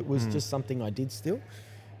 really. It was just something I did still.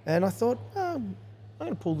 And I thought, I'm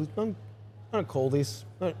going to pull this. I'm going to call this.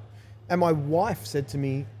 And my wife said to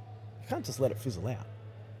me, you can't just let it fizzle out.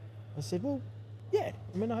 I said, well, yeah.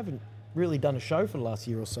 I mean, I haven't really done a show for the last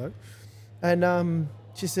year or so. And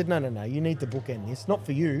she said, no. You need to bookend this. Not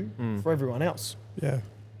for you, for everyone else. Yeah.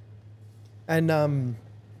 And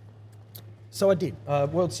so I did.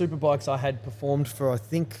 World Superbikes I had performed for, I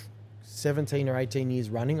think, 17 or 18 years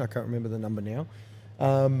running. I can't remember the number now.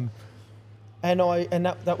 And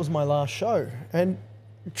that was my last show. And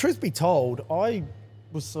truth be told, I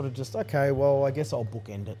was sort of just, okay, well, I guess I'll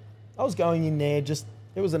bookend it. I was going in there, just,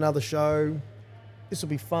 it was another show. This will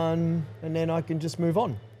be fun. And then I can just move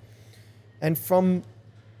on. And from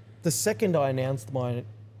the second I announced my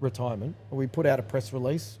retirement, we put out a press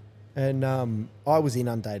release and I was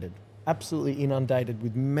inundated. Absolutely inundated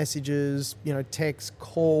with messages, texts,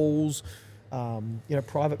 calls,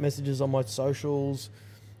 private messages on my socials.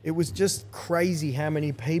 It was just crazy how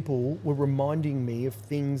many people were reminding me of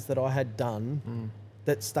things that I had done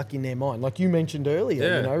that stuck in their mind. Like you mentioned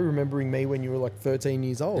earlier, remembering me when you were like 13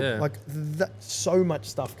 years old. Yeah. Like so much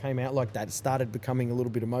stuff came out like that. It started becoming a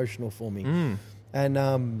little bit emotional for me.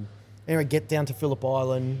 And anyway, get down to Phillip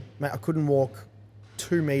Island. Mate, I couldn't walk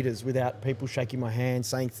 2 meters without people shaking my hand,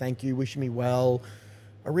 saying thank you, wishing me well.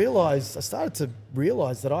 I started to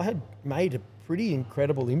realize that I had made a pretty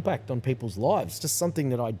incredible impact on people's lives. Just something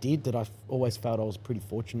that I did that I always felt I was pretty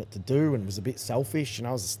fortunate to do and was a bit selfish. And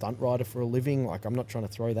I was a stunt rider for a living. Like, I'm not trying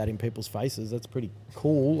to throw that in people's faces. That's pretty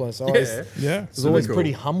cool. So I was always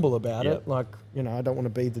pretty humble about it. Like, I don't want to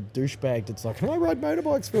be the douchebag that's like, can I ride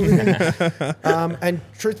motorbikes for a living? And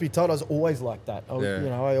truth be told, I was always like that.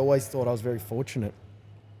 I always thought I was very fortunate.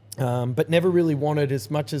 But never really wanted,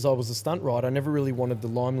 as much as I was a stunt rider, I never really wanted the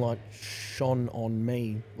limelight shone on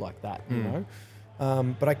me like that, you know.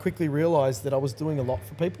 But I quickly realised that I was doing a lot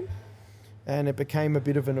for people, and it became a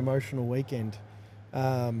bit of an emotional weekend.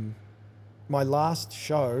 My last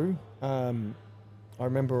show, I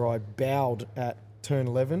remember I bowed at turn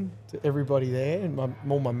 11 to everybody there, and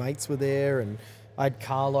all my mates were there, and I had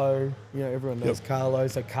Carlo, you know, everyone knows Carlo.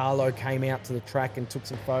 So Carlo came out to the track and took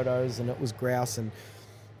some photos, and it was grouse. And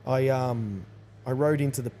I rode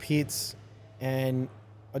into the pits, and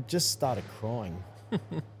I just started crying.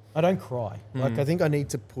 I don't cry. Like, I think I need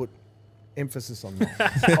to put emphasis on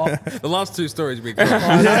that. The last two stories we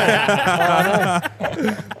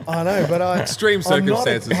I know, but extreme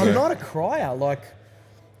circumstances. I'm not a crier. Like,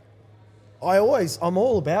 I'm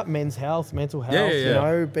all about men's health, mental health. You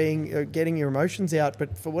know, getting your emotions out.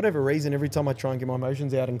 But for whatever reason, every time I try and get my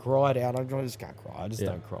emotions out and cry it out, I just can't cry. I just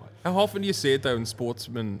don't cry. How often do you see it though when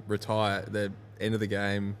sportsmen retire at the end of the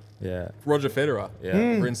game? Yeah. Roger Federer,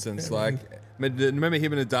 for instance, like. Remember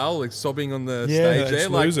him and Nadal like sobbing on the stage there,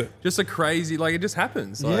 like just a crazy, like it just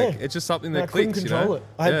happens. Like it's just something that clicks. I couldn't control it.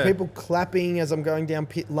 I had people clapping as I'm going down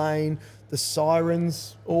pit lane. The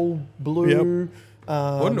sirens all blew.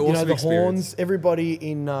 What an awesome you know, the experience. horns. Everybody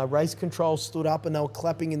in race control stood up and they were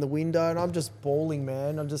clapping in the window, and I'm just bawling,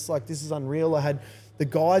 man. I'm just like, this is unreal. I had the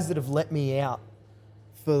guys that have let me out,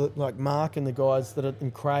 for like Mark and the guys that are,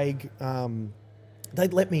 and Craig.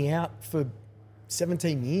 They'd let me out for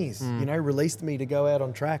 17 years, you know, released me to go out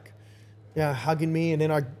on track, you know, hugging me, and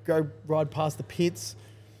then I go ride past the pits,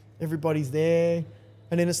 everybody's there,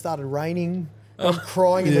 and then it started raining. I'm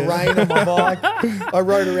crying in the rain on my bike. I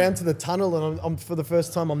rode around to the tunnel, and I'm for the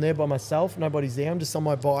first time I'm there by myself. Nobody's there. I'm just on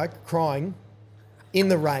my bike crying in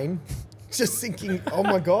the rain, just thinking, oh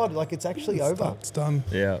my God, like it's actually over. It's done.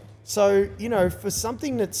 Yeah. So, you know, for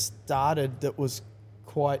something that started that was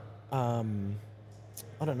quite,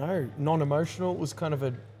 I don't know, non-emotional, it was kind of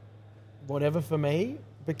a whatever for me,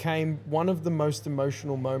 became one of the most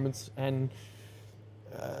emotional moments and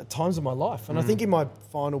times of my life. And I think in my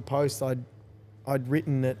final post, I'd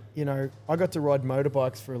written that, you know, I got to ride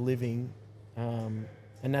motorbikes for a living, and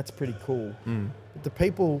that's pretty cool. But the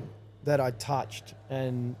people that I touched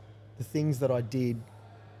and the things that I did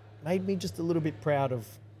made me just a little bit proud of,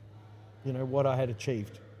 you know, what I had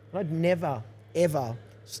achieved. And I'd never, ever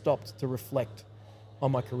stopped to reflect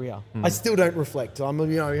on my career. I still don't reflect. I'm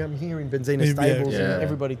here in Benzina Stables, and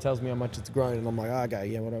everybody tells me how much it's grown, and I'm like, okay,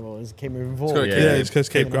 yeah, whatever. Let's keep moving forward.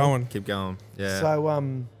 Just keep going. Keep going. Yeah.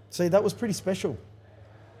 So, see, that was pretty special.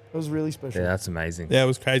 It was really special. Yeah, that's amazing. Yeah, it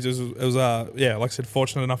was crazy. It was like I said,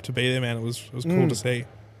 fortunate enough to be there, man. It was cool to see.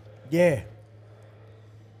 Yeah.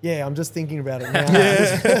 Yeah, I'm just thinking about it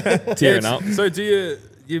now. Tearing up. So do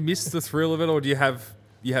you miss the thrill of it, or do you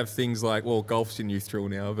have things like, well, golf's your new thrill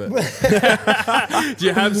now, but do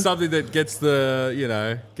you have something that gets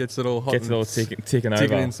it all hot, Gets it all ticking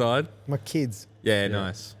over inside? My kids. Yeah,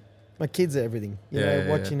 nice. My kids are everything. You know,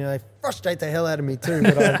 watching they frustrate the hell out of me too,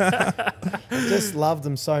 but I just love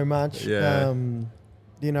them so much. Yeah.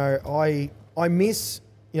 You know, I miss,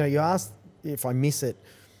 you know, you asked if I miss it.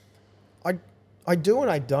 I do and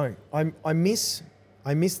I don't. I miss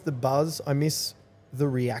the buzz. I miss the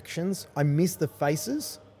reactions. I miss the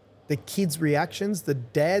faces, the kids' reactions, the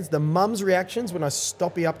dads, the mums' reactions when I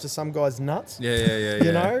stoppy up to some guy's nuts. Yeah.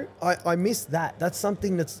 You know, I miss that. That's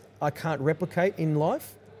something I can't replicate in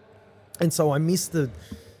life. And so I miss that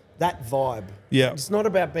vibe. Yeah. It's not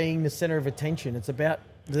about being the center of attention. It's about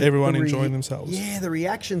Everyone enjoying themselves. Yeah, the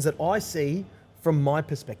reactions that I see from my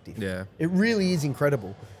perspective. Yeah. It really is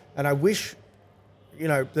incredible. And I wish, you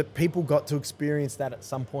know, that people got to experience that at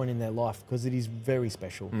some point in their life, because it is very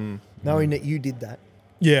special. Knowing that you did that.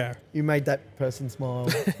 Yeah. You made that person smile.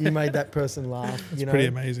 You made that person laugh. It's pretty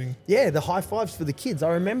amazing. Yeah, the high fives for the kids. I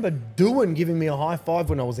remember Doohan giving me a high five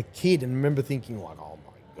when I was a kid, and remember thinking like, oh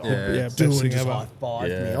my God, Yeah, best Doohan thing just ever. high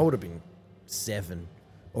fived me. I would have been 7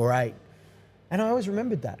 or 8. And I always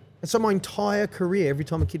remembered that. And so my entire career, every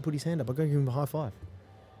time a kid put his hand up, I go give him a high five.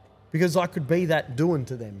 Because I could be that Doohan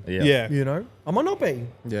to them. Yeah. You know? I might not be.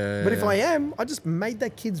 Yeah. But if I am, I just made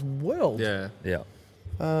that kid's world. Yeah. Yeah.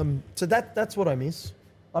 So that's what I miss.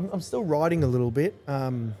 I'm still riding a little bit.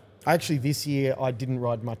 Actually, this year I didn't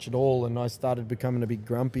ride much at all, and I started becoming a bit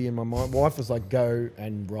grumpy. And my wife was like, "Go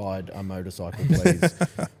and ride a motorcycle, please."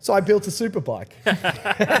 So I built a super bike.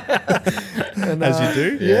 And, As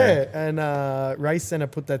you do. Yeah. And Race Centre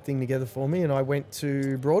put that thing together for me, and I went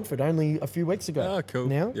to Broadford only a few weeks ago. Oh, cool.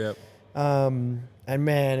 Now. Yep. And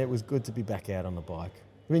man, it was good to be back out on the bike.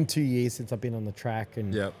 It's been 2 years since I've been on the track,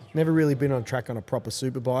 and Yep. never really been on track on a proper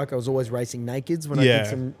super bike. I was always racing nakeds when I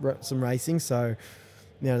Yeah. did some racing. So,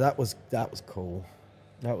 that was cool.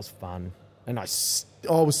 That was fun. And I was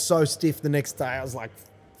so stiff the next day. I was like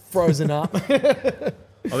frozen up. I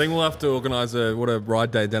think we'll have to organise a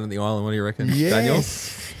ride day down at the island. What do you reckon, Daniel?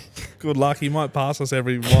 Good luck. He might pass us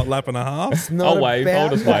every lap and a half. Not I'll wave. I'll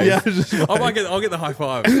about- just wave. Yeah, just I'll get the high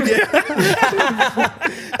five.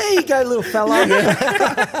 There you go, little fella.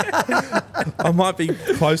 I might be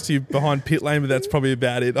close to you behind pit lane, but that's probably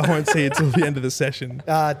about it. I won't see it till the end of the session.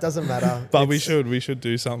 It doesn't matter. But we should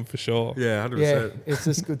do something for sure. Yeah, 100%. Yeah, it's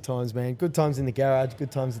just good times, man. Good times in the garage,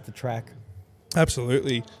 good times at the track.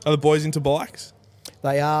 Absolutely. Are the boys into bikes?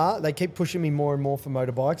 They are. They keep pushing me more and more for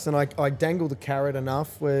motorbikes, and I dangle the carrot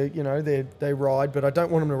enough where, they ride, but I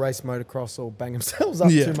don't want them to race motocross or bang themselves up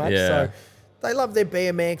too much. Yeah. So they love their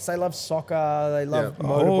BMX, they love soccer, they love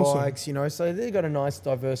motorbikes, so they've got a nice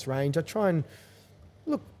diverse range. I try and,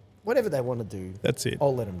 look, whatever they want to do, That's it.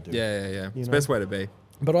 I'll let them do. Yeah. It's the best way to be.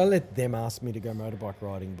 But I let them ask me to go motorbike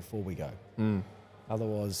riding before we go.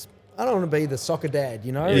 Otherwise, I don't want to be the soccer dad,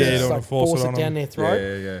 Yeah, Just you don't want to force it on down them. their throat.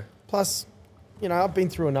 Yeah. Plus, I've been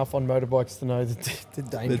through enough on motorbikes to know that they're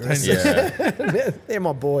dangerous. Yeah. They're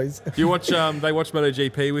my boys. Do you watch? They watch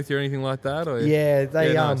MotoGP with you or anything like that? Or? Yeah,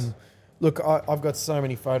 they nice. Look, I've got so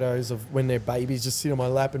many photos of when they're babies just sit on my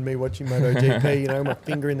lap and me watching MotoGP, my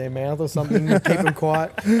finger in their mouth or something to keep them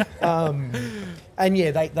quiet. And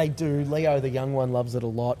yeah, they do. Leo, the young one, loves it a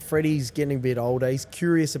lot. Freddie's getting a bit older. He's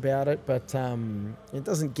curious about it, but it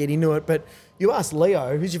doesn't get into it. But you ask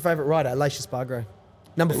Leo, who's your favourite rider? Lacia Spargo.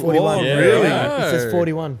 Number 41. Oh, really? He says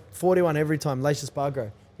 41. 41 every time, Lacia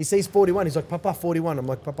Spargo. He sees 41. He's like, Papa, 41. I'm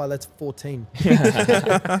like, Papa, that's 14.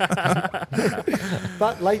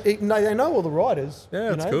 But they know all the riders. Yeah,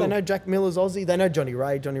 that's cool. They know Jack Miller's Aussie. They know Johnny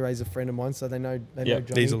Ray. Johnny Ray's a friend of mine, so they know Johnny.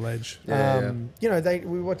 He's a ledge. We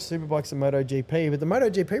watch Superbikes and MotoGP, but the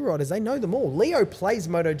MotoGP riders, they know them all. Leo plays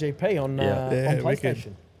MotoGP on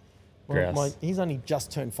PlayStation. Grouse. He's only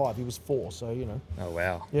just turned 5. He was 4, so Oh,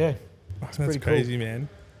 wow. yeah. That's pretty crazy, man.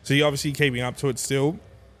 So you're obviously keeping up to it still.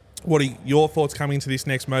 What are your thoughts coming into this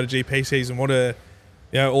next MotoGP season? What are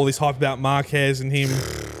all this hype about Marquez and him?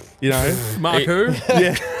 Mark who?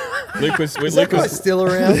 Yeah. Is that guy still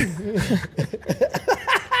around?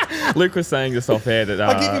 Luke was saying this off air that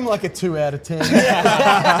I give him like a 2 out of 10.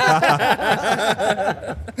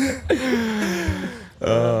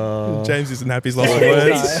 James isn't happy. He's lost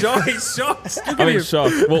words. He's shocked. I mean,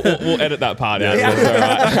 shocked. We'll edit that part out. That's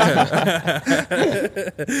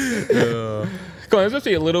all right. Come on, there's supposed to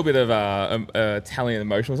be a little bit of Italian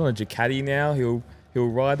emotion. He's on a Ducati now. He'll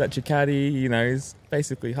ride that Ducati. He's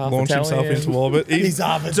basically half Launch Italian. himself into orbit. He's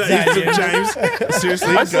half Italian. James,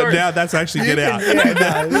 seriously, now that's actually get out.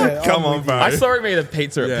 Come on, bro. I saw him eat a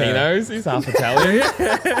pizza at Pino's. He's half Italian.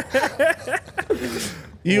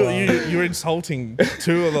 You're insulting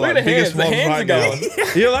 2 of the Look at the biggest hands. The ones hands right are now. going.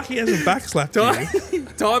 You're lucky he hasn't backslapped you.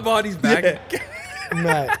 Tie behind his back.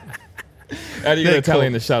 Mate. How do you get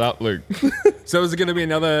Italian to shut up, Luke? So is it going to be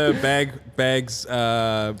another Bags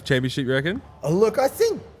championship, you reckon? Look, I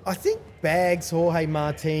think Bags, Jorge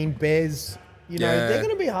Martin, Bez, they're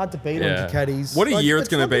going to be hard to beat on Ducatis. What a year it's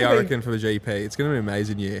going to not be, gonna I reckon, for the GP. It's going to be an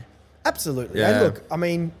amazing year. Absolutely. Yeah. And look, I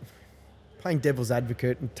mean, playing devil's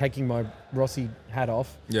advocate and taking my Rossi hat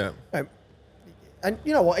off. Yeah. And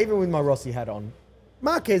you know what? Even with my Rossi hat on,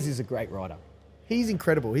 Marquez is a great rider. He's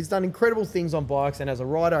incredible. He's done incredible things on bikes, and as a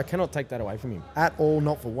rider, I cannot take that away from him at all,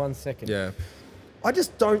 not for 1 second. Yeah. I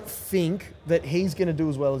just don't think that he's going to do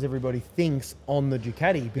as well as everybody thinks on the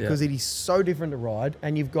Ducati because it is so different to ride,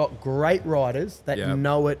 and you've got great riders that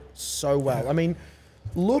know it so well. I mean,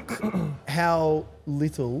 look how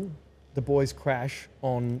little the boys crash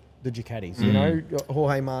on the Ducatis.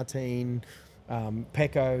 Jorge Martin,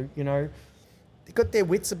 Pecco, they've got their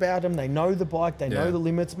wits about them. They know the bike. They know the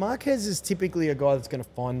limits. Marquez is typically a guy that's going to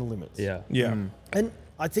find the limits. Yeah. And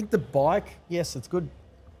I think the bike, yes, it's good.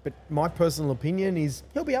 But my personal opinion is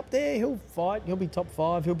he'll be up there. He'll fight. He'll be top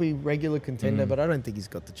 5. He'll be regular contender. But I don't think he's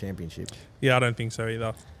got the championship. Yeah, I don't think so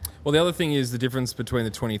either. Well, the other thing is the difference between the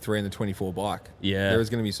 23 and the 24 bike. Yeah. There is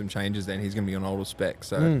going to be some changes then. He's going to be on older spec.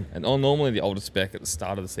 So And normally the older spec at the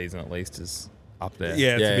start of the season at least is up there.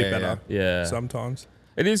 Yeah, it's a bit better. Yeah. Sometimes.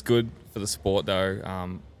 It is good for the sport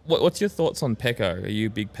though. What's your thoughts on Pecco? Are you a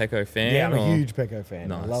big Pecco fan? Yeah, I'm or? a huge Pecco fan.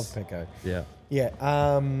 Nice. I love Pecco. Yeah. Yeah.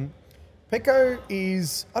 Pecco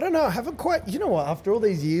is, I don't know, I haven't quite, after all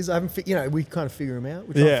these years, I haven't, we kind of figure him out.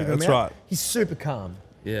 We try to figure him that's out. right. He's super calm.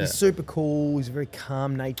 Yeah. He's super cool. He's a very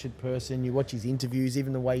calm-natured person. You watch his interviews,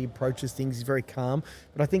 even the way he approaches things, he's very calm.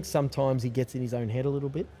 But I think sometimes he gets in his own head a little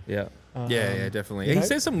bit. Yeah. yeah, definitely. you He know?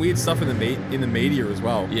 says some weird stuff in the media as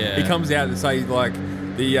well. Yeah. He comes out and say like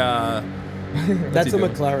the That's a he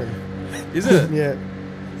doing? McLaren. Is it? Yeah.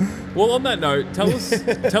 Well, on that note, tell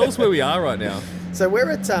us where we are right now. So we're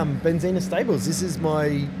at Benzina Stables. This is my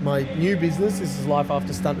new business. This is Life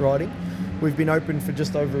After Stunt Riding. We've been open for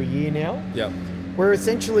just over a year now. Yep. We're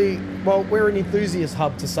essentially, we're an enthusiast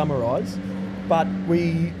hub to summarise, but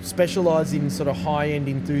we specialise in sort of high-end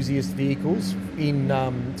enthusiast vehicles in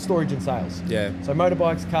storage and sales. Yeah. So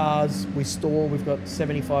motorbikes, cars, we store. We've got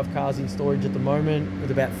 75 cars in storage at the moment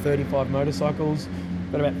with about 35 motorcycles.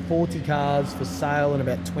 Got about 40 cars for sale and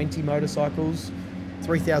about 20 motorcycles.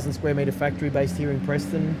 3,000 square metre factory based here in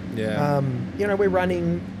Preston. Yeah. We're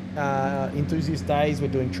running enthusiast days. We're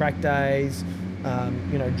doing track days.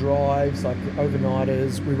 Drives like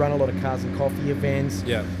overnighters. We run a lot of cars and coffee events.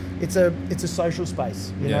 Yeah. It's a social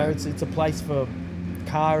space. You know, it's a place for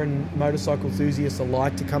car and motorcycle enthusiasts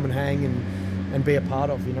alike to come and hang and be a part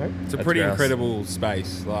of. You know, It's a pretty incredible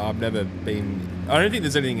space. Like, I've never been. I don't think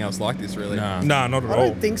there's anything else like this, really. No, not at I all.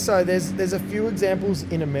 don't think so. There's a few examples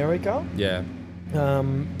in America. Yeah.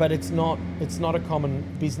 But it's not a common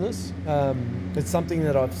business. It's something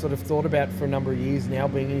that I've sort of thought about for a number of years now,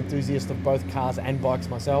 being an enthusiast of both cars and bikes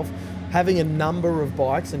myself, having a number of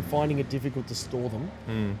bikes and finding it difficult to store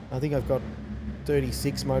them. I think I've got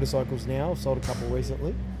 36 motorcycles now. I've sold a couple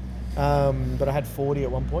recently. But I had 40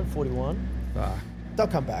 at one point, 41. They'll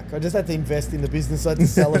come back. I just had to invest in the business. I had to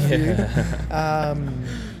sell a few.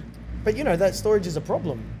 But, that storage is a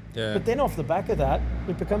problem. Yeah. But then off the back of that,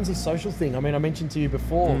 it becomes this social thing. I mean, I mentioned to you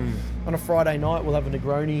before, on a Friday night, we'll have a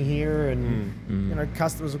Negroni here and,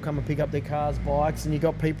 customers will come and pick up their cars, bikes, and you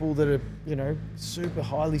got people that are, super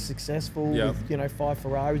highly successful with, 5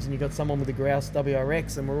 Ferraris, and you got someone with a Grouse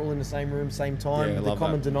WRX, and we're all in the same room, same time, with the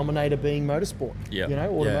common denominator being motorsport,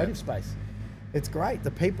 automotive space. It's great.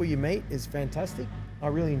 The people you meet is fantastic. I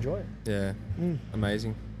really enjoy it. Yeah.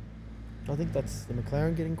 Amazing. I think that's the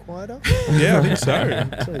McLaren getting quieter. Yeah, I think so.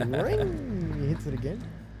 Actually, ring, he hits it again.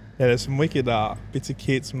 Yeah, there's some wicked bits of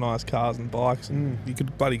kit, some nice cars and bikes, and you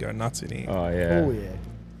could bloody go nuts in here. Oh, yeah. Oh, yeah.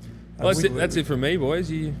 Well, that's it from me, boys.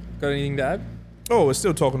 You got anything to add? Oh, we're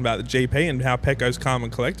still talking about the GP and how Pecco's calm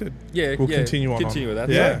and collected. Yeah, we'll continue on. Continue with that.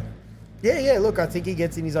 Yeah. Yeah. Look, I think he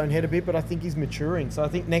gets in his own head a bit, but I think he's maturing. So I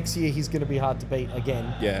think next year he's going to be hard to beat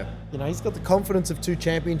again. Yeah. He's got the confidence of 2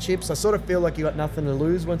 championships. I sort of feel like you got nothing to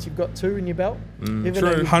lose once you've got 2 in your belt. Even True.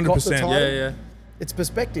 though you've got the 100%. title. Yeah. It's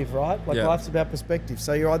perspective, right? Like life's about perspective.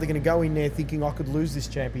 So you're either going to go in there thinking I could lose this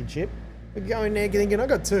championship, or go in there thinking I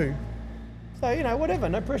got 2. So whatever,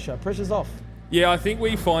 no pressure. Pressure's off. Yeah, I think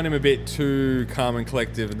we find him a bit too calm and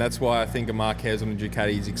collective, and that's why I think a Marquez on a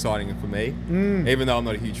Ducati is exciting for me, even though I'm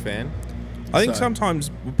not a huge fan. I think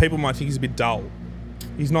sometimes people might think he's a bit dull.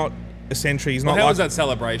 He's not eccentric. He's not. How like, was that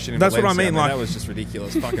celebration? In That's what I Valencia? mean. Like that was just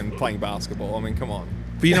ridiculous. Fucking playing basketball. I mean, come on.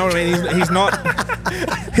 But you know what I mean? He's not.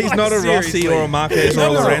 He's not a Rossi or a Marquez or a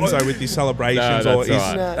Lorenzo with his celebrations. No, or that's his,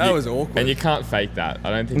 right. That was awkward. And you can't fake that. I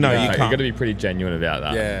don't think No, you you can. can't. You've got to be pretty genuine about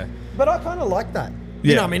that. Yeah. But I kind of like that.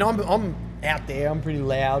 Yeah. I mean, I'm out there. I'm pretty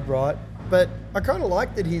loud, right? But I kind of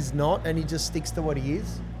like that he's not, and he just sticks to what he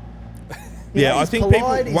is. I think people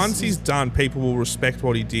polite, once he's done, people will respect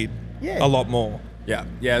what he did a lot more. Yeah,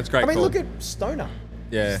 it's great. I mean, call. look at Stoner.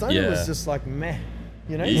 Yeah. Stoner was Yeah. just like meh.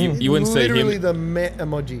 You wouldn't see him- literally the meh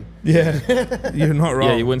emoji. Yeah, you're not wrong.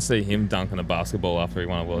 Yeah, you wouldn't see him dunking a basketball after he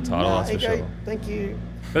won a world title, Nah, that's for he go, sure. Thank you.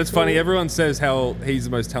 But it's funny. Everyone says how he's the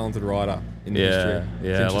most talented rider in the Yeah, industry. yeah,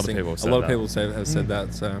 It's a lot of interesting. people have said A lot of that. people have said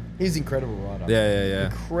that. So He's an incredible rider. yeah.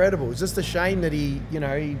 Incredible. It's just a shame that he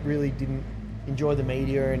really didn't enjoy the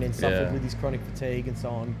media and then suffered with his chronic fatigue and so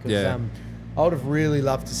on. Because I would have really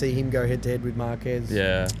loved to see him go head to head with Marquez.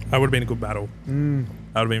 Yeah. That would have been a good battle.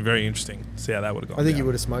 That would have been very interesting to see how that would have gone. I think he down.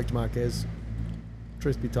 would have smoked Marquez.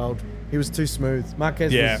 Truth be told, he was too smooth.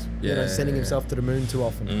 Marquez was sending himself to the moon too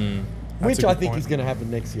often, That's which a I good think point. is going to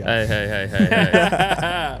happen next year. Hey.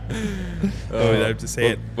 Oh, we'd hope to see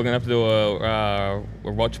it. We're going to have to do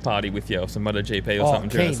a watch party with you or some MotoGP or something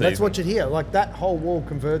during keen. the Let's season. watch it here. Like that whole wall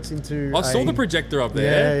converts into. I saw the projector up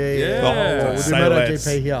there. Yeah. The whole We'll do Say MotoGP less.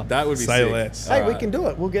 here. That would be Say sick. less. Hey, we Alright. can do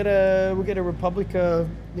it. We'll get a Republica,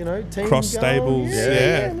 team Cross going. stables.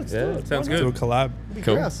 Yeah, let's do it. Sounds Why good. Do a collab. not? Be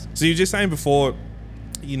Cool. grouse. So you were just saying before,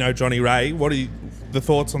 Johnny Ray. What are the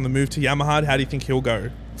thoughts on the move to Yamaha? How do you think he'll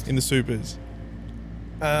go in the supers?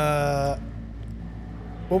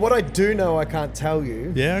 Well, what I do know, I can't tell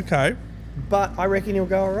you, Yeah, okay. but I reckon he'll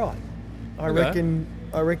go all right. I reckon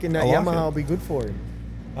that I like Yamaha it. will be good for him.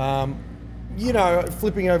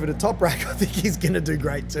 Flipping over to Top Rack, I think he's going to do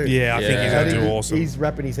great too. Yeah, I think he's Yeah. going to do awesome. He's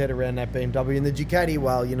wrapping his head around that BMW. And the Ducati,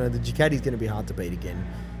 the Ducati's going to be hard to beat again.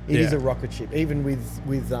 It is Yeah. a rocket ship, even with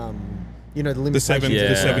the the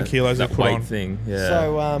limitations. 7 kilos they that put weight on. thing. Yeah.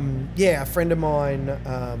 So, a friend of mine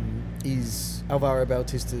is Alvaro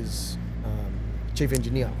Bautista's chief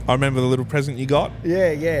engineer. I remember the little present you got.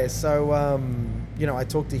 Yeah. So, I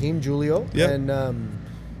talked to him, Julio, and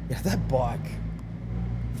that bike,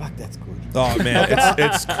 fuck, that's good. Oh man,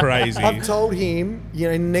 it's crazy. I've told him, in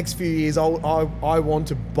the next few years, I want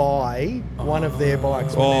to buy one of their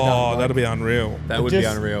bikes. When they're done. That'll be unreal. That would be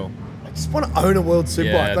unreal. I just want to own a world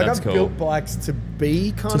superbike. Like, that's I've cool. built bikes to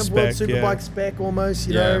be kind of world superbike spec almost,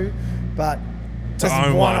 you know, but just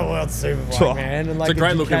own want one. a world superbike, man. And like It's a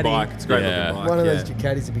great looking Ducati, bike. It's a great looking bike. One of those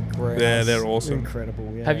Ducatis would be great. Yeah, they're awesome.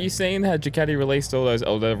 Incredible. Yeah. Have you seen how Ducati released all those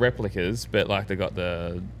the replicas, but like they got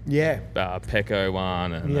the Pecco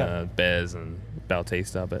one and Bez and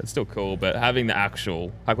Bautista, but it's still cool. But having the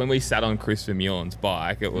actual, like when we sat on Chris Vermeulen's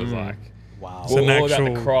bike, it was like, wow. we were all about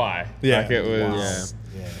actual- to cry. Yeah. Like it was,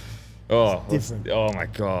 Yeah. oh, different. oh my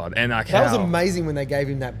God. And like That was how- amazing when they gave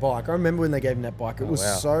him that bike. I remember when they gave him that bike. It was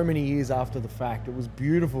wow. so many years after the fact. It was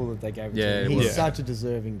beautiful that they gave it Yeah, to him. it He's was. such a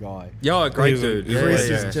deserving guy. Yeah, great He's- dude. he's Chris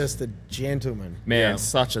Yeah. is just a gentleman. Man, Yeah.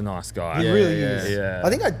 such a nice guy. He Yeah, really yeah, is. yeah. I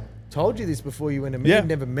think I told you this before you went to meet Yeah. him.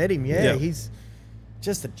 Never met him. Yeah. He's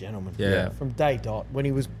just a gentleman. Yeah. From day dot. When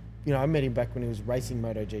he was, I met him back when he was racing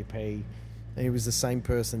MotoGP, and he was the same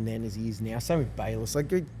person then as he is now. Same with Bayless. Like,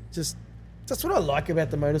 that's what I like about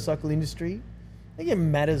the motorcycle industry. I think it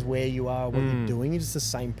matters where you are, what you're doing. You're just the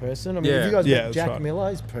same person. I mean, if you guys Yeah, met that's Jack right. Miller,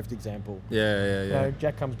 he's a perfect example. Yeah. You know,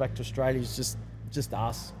 Jack comes back to Australia, he's just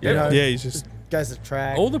us. Yeah. You know, Yeah, he's just- goes to the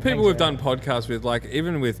track. All the people hangs we've done around. podcasts with, like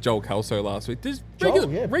even with Joel Kelso last week, just Joel,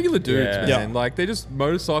 regular dudes, Yeah. man. Yeah. Like they're just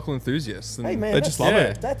motorcycle enthusiasts. And Hey man, They that's just love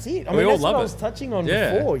it. That's it. I We mean, all that's what love I was it. touching on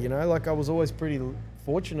Yeah. before. Like I was always pretty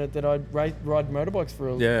fortunate that I'd ride motorbikes for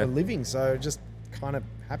a living, so just kind of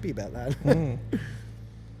happy about that.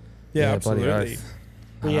 Yeah, bloody absolutely. oath.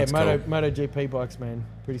 But yeah, That's MotoGP bikes, man,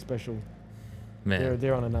 pretty special. Man.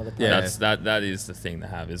 They're on another planet. Yeah. That is the thing to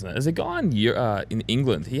have, isn't it? There's a guy in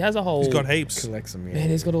England. He has a whole. He's got heaps. Collects them, yeah. Man,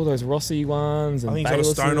 he's got all those Rossi ones. And I think he's got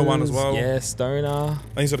a Stoner one as well. Yeah, Stoner. I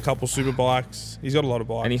think he's got a couple super bikes. He's got a lot of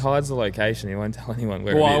bikes. And he hides the location. He won't tell anyone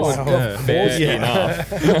where Well, it is. yeah. Fair Yeah.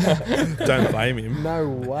 enough. Don't blame him. No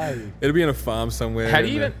way. It'll be in a farm somewhere. How do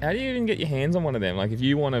you even get your hands on one of them? Like, if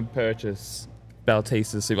you want to purchase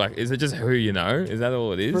Bautista's super, like, is it just who you know? Is that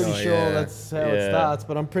all it is? Pretty sure yeah. that's how it Yeah. starts,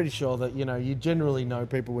 but I'm pretty sure that you generally know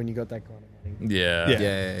people when you got that kind of money. Yeah.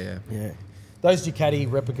 Yeah. Yeah. Those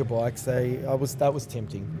Ducati replica bikes, that was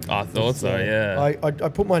tempting. I thought so. Yeah. I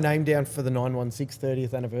put my name down for the 916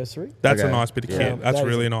 30th anniversary. That's Okay. a nice bit of Yeah. kit. That's That is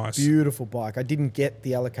really a nice. Beautiful bike. I didn't get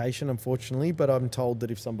the allocation, unfortunately, but I'm told that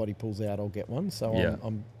if somebody pulls out, I'll get one. So Yeah.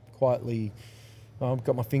 I'm quietly, I've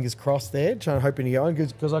got my fingers crossed there, hoping to go on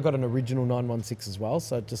because I got an original 916 as well.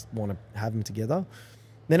 So I just want to have them together.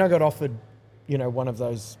 Then I got offered, one of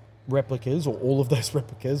those replicas or all of those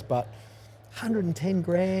replicas, but 110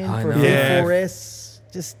 grand I for a know. Yeah. V4S.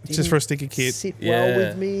 Just for a sticker kit. Sit Yeah. well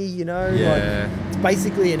with me, Yeah. Like, it's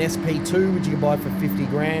basically an SP2, which you can buy for 50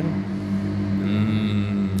 grand.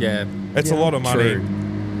 Yeah. It's a lot of money. True.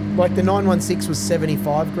 Like the 916 was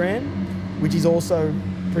 75 grand, which is also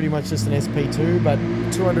pretty much just an SP2, but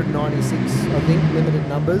 296, I think, limited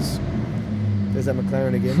numbers. There's that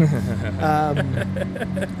McLaren again.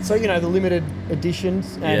 So, the limited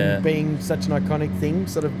editions and being such an iconic thing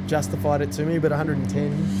sort of justified it to me, but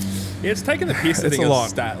 110. Yeah, it's taking the piss. I It's think a on lot.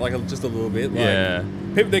 stat, like just a little bit. Like, Yeah.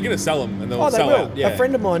 people, they're gonna sell them and they'll Oh, they sell will. out. Yeah. A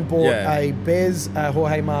friend of mine bought Yeah. a Bez,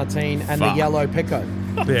 Jorge Martin, and the Fuck. yellow Pecco.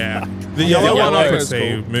 Yeah. The yellow one I yellow could is see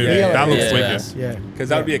cool. moving. Yeah. That looks Yeah. wicked. Yeah. Because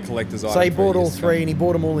that would be a collector's item. So he for bought all years to three, come. and he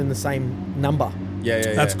bought them all in the same number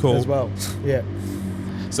Yeah. That's cool. as well. Yeah.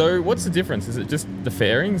 So what's the difference? Is it just the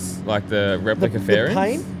fairings, like the replica The fairings?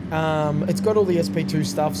 paint, it's got all the SP2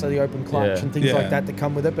 stuff, so the open clutch Yeah. and things Yeah. like that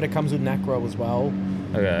come with it, but it comes with Nacro as well.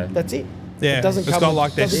 Okay. That's it. Yeah, It doesn't it's come got with,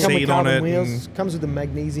 like that doesn't come with seat on carbon it wheels. and- Comes with the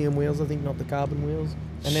magnesium wheels, I think, not the carbon wheels.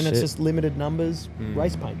 And then it's Shit. just limited numbers,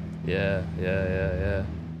 race paint. Yeah.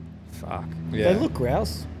 Fuck. Yeah. They look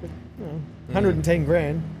grouse, but 110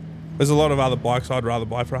 grand. There's a lot of other bikes I'd rather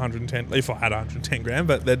buy for 110 if I had 110 grand,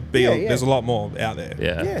 but there'd be Yeah, yeah. there's a lot more out there.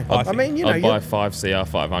 Yeah. Yeah, I I think. mean, I'd buy you're 5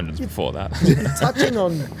 CR500s before that. touching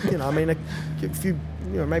on, a few,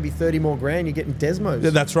 maybe 30 more grand, you're getting Desmos. Yeah,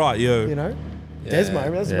 that's right. you know?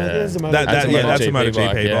 Desmo, that's a motor. That's a MotoGP MotoGP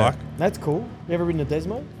bike, yeah. bike. That's cool. You ever ridden a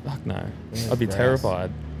Desmo? Fuck no. Yeah, I'd be gross.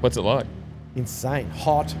 terrified. What's it like? Insane.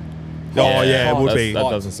 Hot. Oh yeah, it would Hot. be. That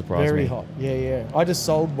doesn't surprise Very me. hot. Yeah. I just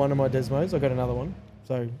sold one of my Desmos. I got another one.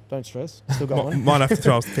 So don't stress. Still got one. Might have to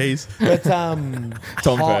throw us the keys. But Tom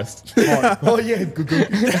hot, first. hot. Oh yeah, good.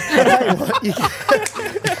 Hey, what?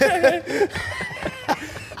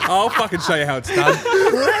 I'll fucking show you how it's done.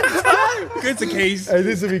 Good the keys. Hey,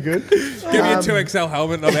 this will be good. Give me a 2XL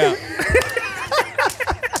helmet and I'm out.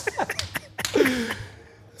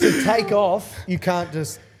 take off, you can't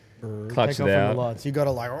just Clutch take it off out. on the lights. You got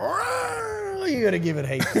to like, you got to give it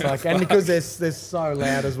heaps. Like, and because they're so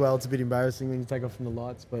loud as well, it's a bit embarrassing when you take off from the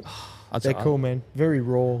lights. But they're cool, man. Very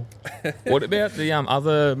raw. What about the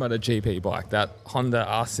other MotoGP bike, that Honda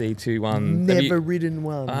RC21? Never ridden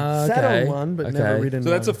one. Sat on one, but never ridden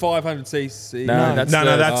So one. that's a 500cc. No, that's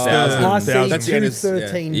RC 213.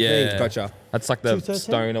 213 Yeah. Gotcha. That's like the 213?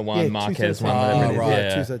 Stoner one, Yeah, Marquez 213. one, whatever it is. right.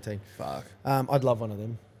 Yeah. 213. Fuck. I'd love one of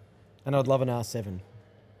them. And I'd love an R7.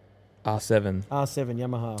 R7. R7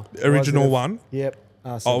 Yamaha. Original Positive. one. Yep.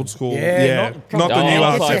 R7. Old school. Yeah, Yeah. come Not on. the new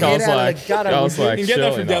I R7. was like, Get your head out of the gutter, I was would you? like, You can get that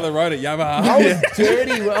from surely down not. the road at Yamaha. I was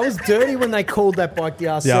dirty. I was dirty when they called that bike the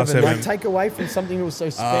R7. R7. Like, take away from something that was so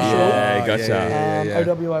special. Yeah, gotcha. yeah.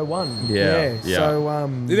 OWO1. Yeah, yeah. So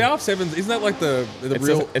The R7s, isn't that like the It's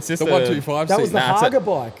real, just- it's just the a- 125 that was the Nah, it's a- Haga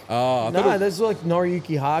bike. Oh, I thought No, it- there's like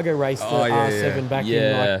Noriyuki Haga raced the Oh, yeah, R7 yeah. back in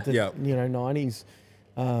Yeah. like the Yep. 90s.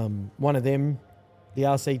 One of them, the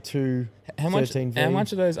RC2 How much 13V. How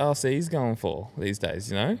much are those RCs going for these days,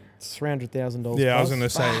 you know? It's $300,000. Yeah, I was plus. going to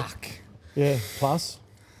say, Yeah, plus.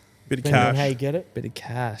 bit of Depending on how cash. you get it. Bit of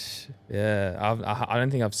cash. Yeah. I don't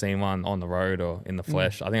think I've seen one on the road or in the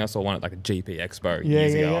flesh. I think I saw one at like a GP Expo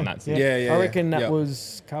years ago, and that's it. Yeah, I reckon that yeah.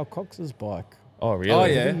 was Carl Cox's bike. Oh, really? Oh,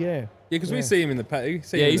 yeah. Yeah. Yeah, because we Yeah. see him in the paddock.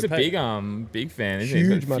 Yeah, he's a big fan, isn't he?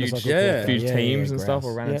 Huge He's got motorcycle. huge, yeah. huge Yeah, teams yeah, and stuff,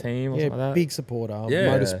 grouse. or ran a team or yeah, something like that. big supporter of Yeah.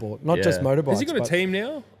 motorsport, not just Yeah. motorbikes. Has he got a but team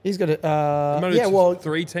now? He's got a Moto yeah, well,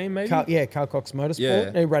 3 team maybe? Carl Cox Motorsport. Yeah.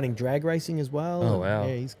 They're running drag racing as well. Oh, wow.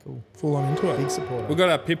 Yeah, he's cool. Full on into Big it. supporter. We've got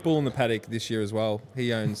our Pitbull in the paddock this year as well.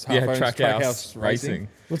 He owns half Yeah, owns Trackhouse Racing.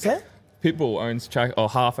 What's that? Pitbull owns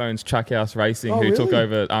half owns Trackhouse Racing, Oh, who took really?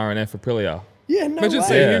 over RNF Aprilia. Yeah, no Imagine way.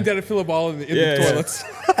 seeing Yeah. him down at Phillip Island in Yeah, the yeah. toilets.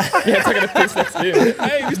 Yeah, taking a piss next to him.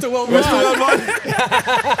 Hey, Mr. Worldwide.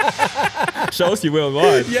 Show us your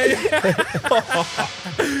worldwide. Yeah, yeah.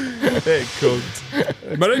 They're cooked.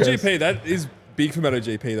 MotoGP, that is big for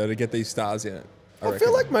MotoGP though to get these stars in it. I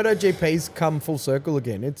feel like MotoGP's come full circle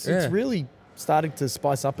again. It's Yeah. really starting to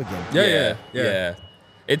spice up again. Yeah.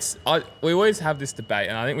 We always have this debate,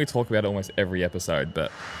 and I think we talk about it almost every episode,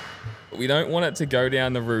 but we don't want it to go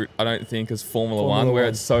down the route, I don't think, as Formula One, where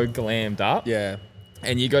One. it's so glammed up. Yeah.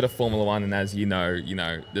 And you go to Formula One, and as you know,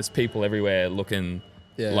 there's people everywhere looking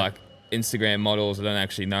like Instagram models that don't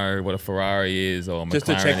actually know what a Ferrari is or McLaren Just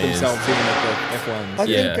to check is. themselves in at the F1s. I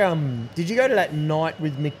Yeah. think, did you go to that night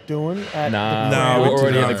with Mick Doohan? At Nah, the No, we're we already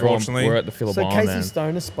didn't, at the Grand. unfortunately. We're at the Phillip So Island. Casey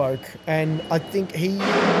Stoner spoke, and I think he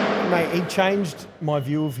changed my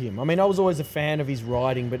view of him. I mean, I was always a fan of his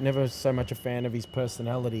riding, but never so much a fan of his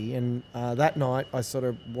personality. And that night, I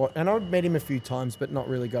and I'd met him a few times, but not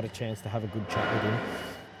really got a chance to have a good chat with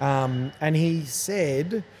him. And he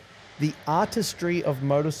said, the artistry of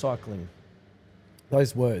motorcycling,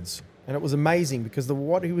 those words. And it was amazing because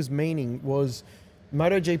what he was meaning was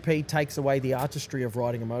MotoGP takes away the artistry of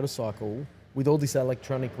riding a motorcycle with all this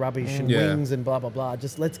electronic rubbish and Yeah. wings and blah, blah, blah.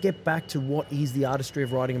 Just let's get back to what is the artistry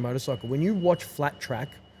of riding a motorcycle. When you watch Flat Track,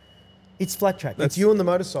 it's Flat Track. It's you and the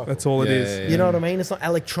motorcycle. That's all it Yeah, is. yeah, You know what I mean? It's not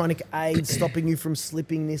electronic aids stopping you from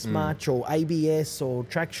slipping this much, or ABS or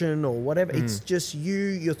traction or whatever. It's just you,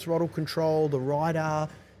 your throttle control, the rider,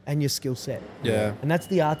 and your skill set. Yeah. And that's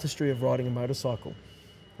the artistry of riding a motorcycle.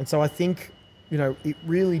 And so I think, it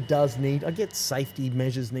really does need, I get safety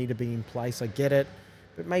measures need to be in place. I get it.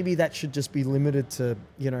 But maybe that should just be limited to,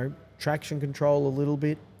 traction control a little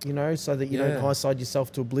bit, so that you don't high-side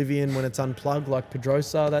yourself to oblivion when it's unplugged like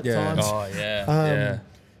Pedrosa that time. Oh, yeah.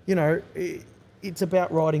 It's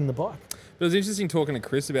about riding the bike. But it was interesting talking to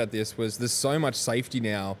Chris about this was there's so much safety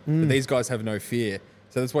now that these guys have no fear.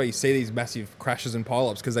 So that's why you see these massive crashes and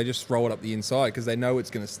pile-ups because they just throw it up the inside because they know it's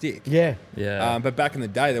going to stick. Yeah. Yeah. But back in the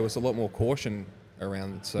day, there was a lot more caution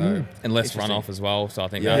around. So And less interesting. runoff as well. So I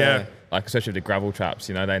think, Yeah. like especially with the gravel traps,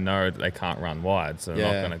 they know that they can't run wide, so they're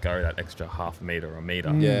Yeah. not going to go that extra half a meter or a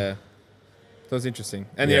meter. Yeah. So it's interesting.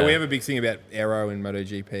 And Yeah. we have a big thing about aero in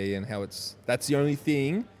MotoGP and how that's the only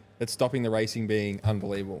thing that's stopping the racing being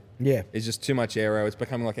unbelievable. Yeah. It's just too much aero. It's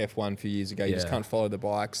becoming like F1 a few years ago. You just Yeah. can't follow the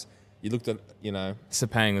bikes. You looked at,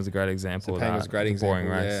 Sepang was a great example Sepang of that. was a great The boring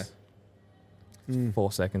example, race.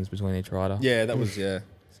 4 seconds between each rider. yeah, that was,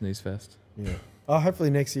 Snooze fest. Yeah. Oh, hopefully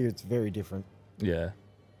next year it's very different. Yeah.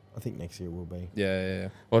 I think next year will be. yeah.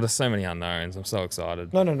 Well, there's so many unknowns. I'm so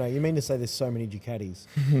excited. No. You mean to say there's so many Ducatis?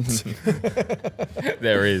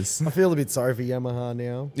 There is. I feel a bit sorry for Yamaha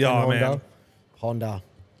now. Yeah, and man. Honda.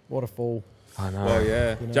 What a fall. I know. Well,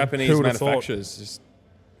 yeah. You know. Japanese Who would've thought? manufacturers just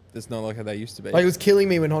it's not like how they used to be. Like, it was killing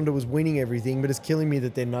me when Honda was winning everything, but it's killing me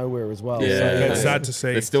that they're nowhere as well. Yeah. So, It's sad to see.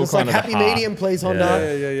 It's still it's like kind of happy medium, please,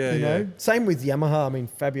 Honda. Yeah. You know, same with Yamaha. I mean,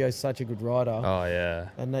 Fabio's such a good rider, Oh yeah.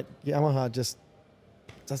 and that Yamaha just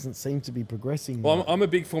doesn't seem to be progressing. Well, I'm a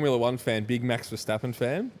big Formula One fan, big Max Verstappen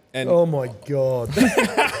fan, and Oh my God.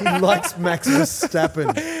 He likes Max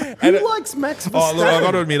Verstappen. Who likes Max Verstappen? Oh, look, I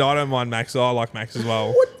got to admit, I don't mind Max. I like Max as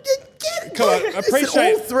well. What? Come on,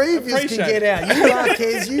 appreciate- all three of you can appreciate- get out. You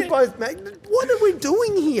Marquez, you both, Max. What are we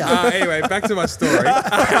doing here? anyway, back to my story.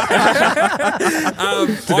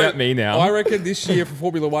 It's about me now. I reckon this year for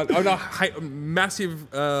Formula One, I'm not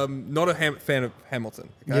massive, not a fan of Hamilton,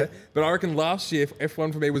 okay? Yeah. But I reckon last year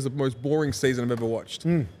F1 for me was the most boring season I've ever watched.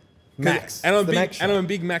 Max. And I'm The Max a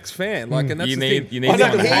big Max fan. Like, and that's You the need- thing. you need I know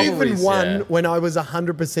someone the to He hate. even rivalries. won yeah. when I was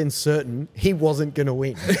 100% certain he wasn't going to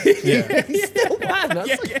win. Yeah. He still won. I was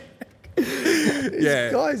like,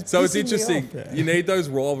 Yeah. guy's So it's pissing me interesting. off. Yeah. You need those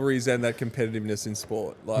rivalries and that competitiveness in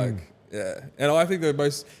sport. Like, yeah. And I think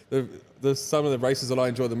some of the races that I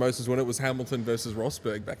enjoyed the most is when it was Hamilton versus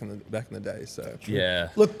Rosberg back in the day. So Yeah.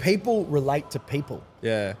 Look, people relate to people.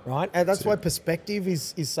 yeah. Right, and that's why perspective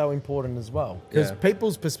is so important as well. Because Yeah.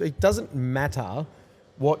 people's perspective, it doesn't matter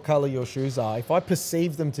what color your shoes are. If I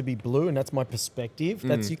perceive them to be blue, and that's my perspective,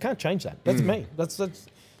 that's you can't change that. That's me. That's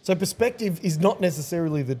so perspective is not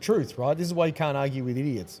necessarily the truth, right? This is why you can't argue with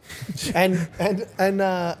idiots. and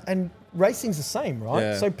racing's the same, right?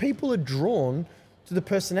 Yeah. So people are drawn to the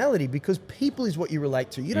personality because people is what you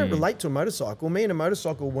relate to. You don't relate to a motorcycle. Me and a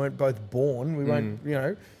motorcycle weren't both born. We weren't,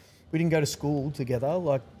 we didn't go to school together.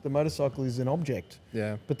 Like, the motorcycle is an object.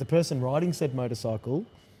 Yeah. But the person riding said motorcycle,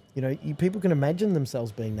 people can imagine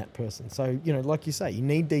themselves being that person. So, like you say, you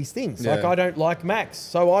need these things. Yeah. Like, I don't like Max,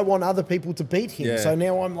 so I want other people to beat him. Yeah. So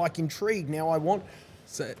now I'm like intrigued. Now I want.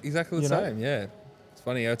 So exactly the You know? same. Yeah. It's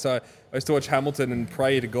funny. I used to watch Hamilton and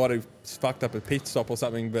pray to God who fucked up a pit stop or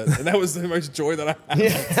something, and that was the most joy that I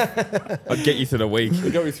had. I'd get you through the week.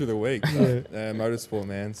 It got me through the week. Motorsport,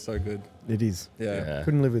 man, so good. It is. Yeah.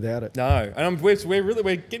 Couldn't live without it. No, and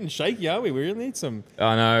we're getting shaky, aren't we? We really need some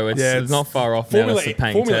I know it's, Yeah, it's not far off now. Formula, It's a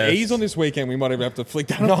paying Formula test. E's on this weekend. We might even have to flick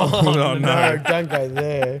that. No, Oh, no. don't go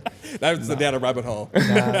there. That's down a rabbit hole.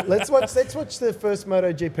 Nah. Let's watch the first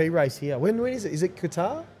MotoGP race here. When is it? Is it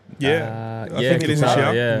Qatar? Yeah. I yeah, think it is this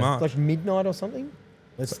Qatar, year. yeah. in March. Like midnight or something?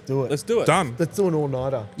 Let's do it. Let's do it. Done. Let's do an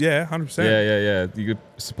all-nighter. Yeah, 100%. Yeah. You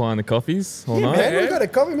supplying the coffees all Yeah, night? man, we've got a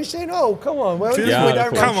coffee machine. Oh, come on. Well, Yeah, we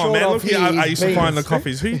don't run Come on, short man. off Look here. here, I used to find the beans.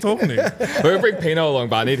 coffees. Who are you talking to? We'll bring Pino along,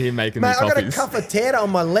 but I need him making Mate, the I got a coffees. cafetera on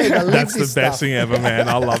my leg. I live That's this the best stuff. thing ever, man.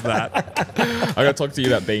 I love that. I got to talk to you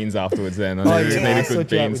about beans afterwards then. I Oh, need, yeah, need I a sort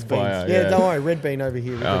good you out beans with beans. fire. Yeah, don't worry. Red bean over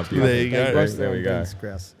here. We've got beautiful. There you go. Roast There their we own go. beans,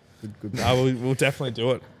 Grouse. Good. No, we'll definitely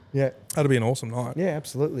do it. Yeah. That'll be an awesome night. Yeah,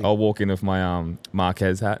 absolutely. I'll walk in with my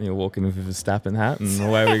Marquez hat and you'll walk in with a Verstappen hat and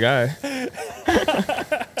away we go.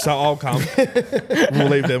 So I'll come. We'll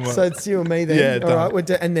leave them. So it's you and me then. Yeah, All done. right.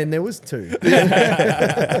 And then there was two.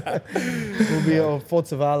 We'll be all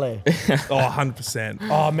Forza Vale. Oh, 100%.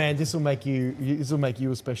 Oh man, this will make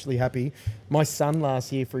you especially happy. My son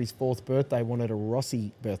last year for his 4th birthday wanted a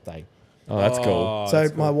Rossi birthday. Oh, that's cool. So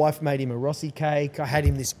my wife made him a Rossi cake. I had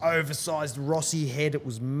him this oversized Rossi head. It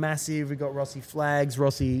was massive. We got Rossi flags,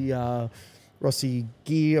 Rossi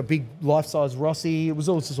gear, a big life-size Rossi. It was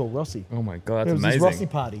all just all Rossi. Oh my God, It that's was his Rossi amazing.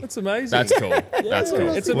 party. That's amazing. That's cool. That's cool.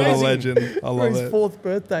 It's What a amazing. legend. I For love his it. 4th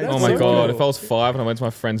birthday. Oh That's my so God, cool. if I was 5 and I went to my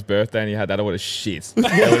friend's birthday and he had that, I would have shit.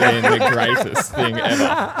 That would have been the greatest thing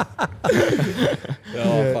ever.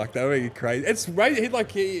 Oh fuck, that would be crazy. It's right.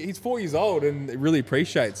 He's 4 years old and really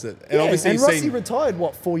appreciates it. And obviously, and he's Rossi seen. retired,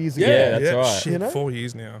 4 years ago? Yeah, that's Yeah, right. shit, You know? 4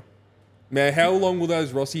 years now. Man, how long will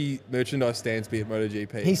those Rossi merchandise stands be at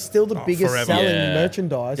MotoGP? He's still the biggest forever. selling Yeah.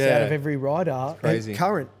 merchandise Yeah. out of every rider. crazy. And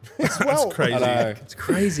current as well. That's crazy. I know. It's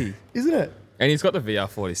crazy. Isn't it? And he's got the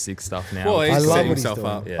VR46 stuff now. Well, which he's I is love setting what he's himself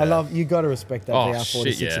doing. up. Yeah. I love, you got to respect that Oh,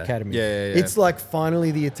 VR46 shit, yeah. Academy. Yeah. It's like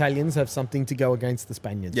finally the Italians have something to go against the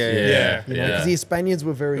Spaniards. Yeah. Yeah. You know, because the Spaniards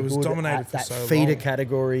were very It was good dominated at for that so feeder long.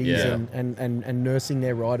 categories Yeah. and nursing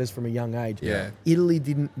their riders from a young age. Yeah. Italy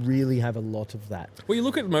didn't really have a lot of that. Well, you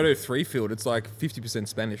look at Moto3 field; it's like 50%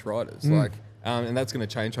 Spanish riders, and that's going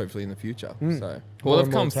to change hopefully in the future. So Well, More they've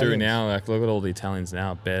and more come through Italians. now. Like, look at all the Italians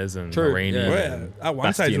now. Bez and True, Marini. yeah. Well, and at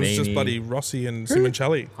one stage, it was just Bastianini. bloody Rossi and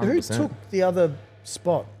Simoncelli. Who 100%. took the other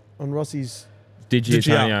spot on Rossi's? Digi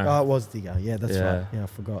Digi- Antonio. Oh, it was Diga. Yeah, that's Yeah. right. Yeah, I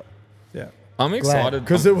forgot. Yeah. I'm excited.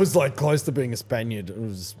 Because it was like close to being a Spaniard. It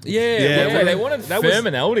was. yeah, Yeah, they wanted that was-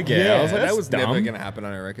 Furman to get. Yeah, I was like, that that's was dumb. never going to happen.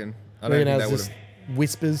 I don't reckon. I don't You think know, that it would was have. just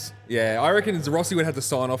whispers. Yeah, I reckon Rossi would have to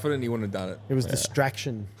sign off on it, and he wouldn't have done it. It was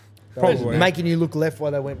distraction. They were Probably. making you look left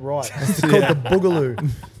while they went right. It's called the boogaloo.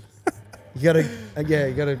 You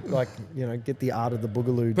gotta like get the art of the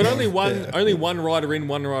boogaloo. But down. only one rider in,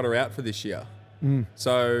 one rider out for this year.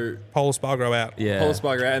 So Paul Spargo out. Yeah. Paul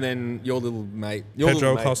Spargo out, and then your little mate,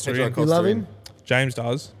 Pedro Costa in. You love him? James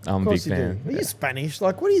does. I'm Of a big course you fan. do. Are you Spanish?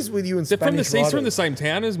 Like, what is with you and They're Spanish he's from the riders? same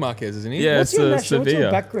town as Marquez, isn't he? Yeah, What's it's your national? What's your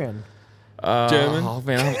Sevilla. background? German. Oh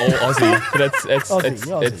man, I'm all Aussie. But it's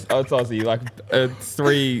Aussie. Aussie. Like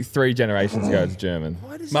three generations ago, it's German.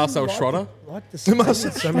 Why does Marcel he Schroeder? Like the so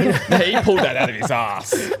many. He pulled that out of his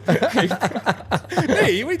ass.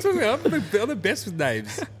 Hey, what are you talking about? I'm the best with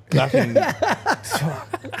names.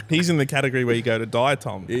 He's in the category where you go to die,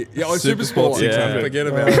 Tom. Yeah, Super Sport. 600. Forget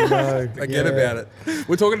about it. No. Forget about it.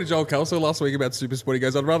 We're talking to Joel Kelso last week about Super Sport. He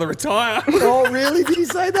goes, I'd rather retire. Oh, really? Did he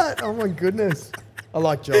say that? Oh, my goodness. I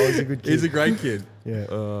like Joel. He's a good kid. He's a great kid.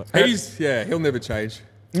 Yeah. He'll never change.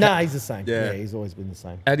 Nah, he's the same. Yeah. Yeah, he's always been the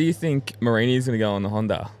same. How do you think Marini's going to go on the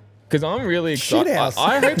Honda? Because I'm really excited. Shithouse.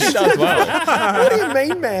 I hope he does well. What do you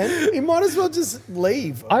mean, man? He might as well just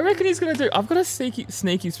leave. I reckon he's going to do. I've got a sneaky.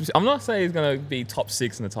 I'm not saying he's going to be top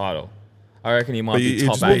 6 in the title. I reckon he might be you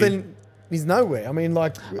top just- 8. Well, then he's nowhere. I mean,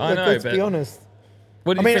 like, I know, let's but- be honest.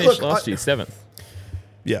 What did I he mean, finish look, last year? 7th.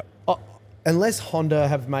 Yeah. Unless Honda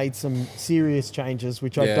have made some serious changes,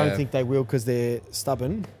 which I Yeah. don't think they will because they're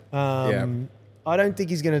stubborn. I don't think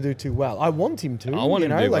he's going to do too well. I want him to. I want him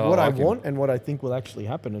to do like well. what I I like him. want and what I think will actually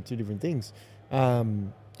happen are two different things.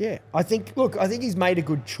 Yeah, I think he's made a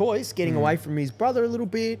good choice getting away from his brother a little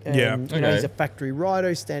bit. And, Yeah. he's a factory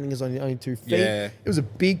rider, standing on his own 2 feet. Yeah. It was a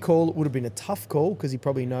big call. It would have been a tough call because he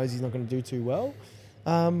probably knows he's not going to do too well.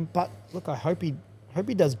 But look, I hope he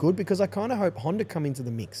does good because I kind of hope Honda come into the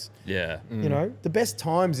mix. Yeah. You know, the best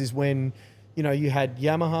times is when, you had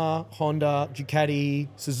Yamaha, Honda, Ducati,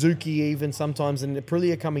 Suzuki even sometimes, and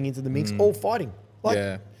Aprilia coming into the mix, all fighting. Like,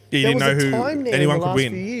 Yeah. You there didn't was know a who time there anyone in the could last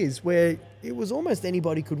win. few years where it was almost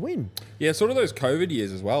anybody could win. Yeah, sort of those COVID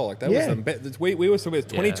years as well. Like that Yeah. was the best. We were talking about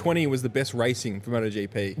 2020 was the best racing for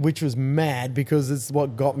MotoGP. Which was mad because it's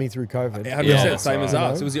what got me through COVID. 100%, Yeah, same as right.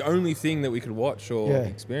 us. It was the only thing that we could watch or Yeah.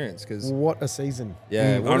 experience. Because What a season.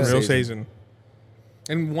 yeah, what a Unreal season.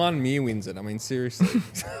 And one Mir wins it. I mean, seriously.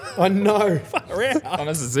 I know. On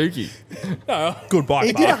a Suzuki. Good bike.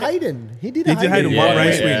 He did a Mark. Hayden. He did He a did Hayden. Hayden, one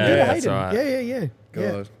race He win. did a Yeah, that's Hayden. right. Yeah.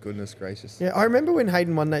 God, goodness gracious. Yeah, I remember when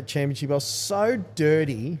Hayden won that championship. I was so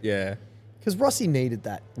dirty Yeah. because Rossi needed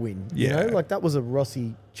that win. Yeah. Like that was a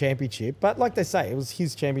Rossi championship. But like they say, it was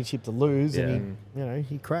his championship to lose, and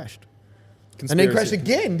he crashed. And then crashed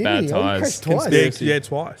again, didn't Bad he? tyres. He crashed twice. Yeah,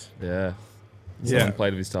 twice. Yeah. Yeah. Someone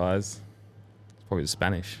played with his tyres. It's probably the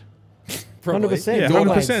Spanish. 100%. Yeah, Your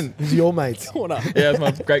 100%. mates. It was your mates. Yeah, my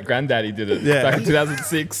great granddaddy did it Yeah. back in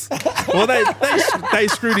 2006. Well, they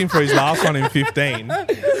screwed him for his last one in 15.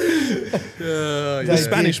 The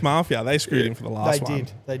Spanish Mafia, they screwed him for the last one.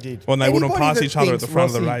 They did. When they wouldn't Anybody pass that each other at the thinks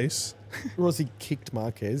front of the Rossi- race. Rossi kicked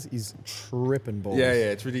Marquez is tripping balls. Yeah,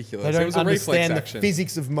 it's ridiculous. They It don't was a reflex understand the action.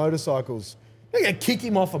 physics of motorcycles. You're going to kick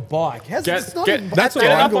him off a bike. How's it's not even that's at all that right. Get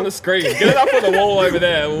it up angle. on the screen. Get it up on the wall over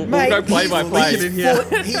there. We'll Mate, go play by play.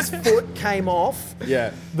 his foot came off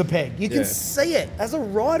Yeah. the peg. You can Yeah. see it. As a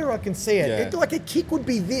rider, I can see it. Yeah. Like a kick would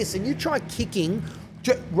be this, and you try kicking,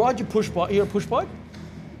 ride your push bike. You got a push bike?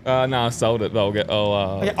 No, I sold it. But I'll get.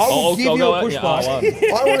 Okay, I will give you go a out. push Yeah, bike.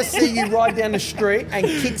 I I want to see you ride down the street and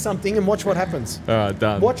kick something and watch what happens. won. All right,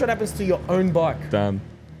 done. Watch what happens to your own bike. Done.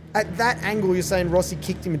 At that angle, you're saying Rossi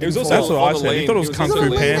kicked him and It was didn't also That's fall. what I on the said. He lean. thought it was It Kung He's Fu on a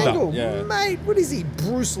lean Panda. angle. Yeah. Mate, what is he,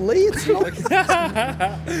 Bruce Lee? It's not.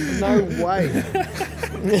 No way.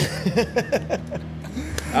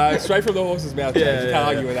 Straight from the horse's mouth. James. You can't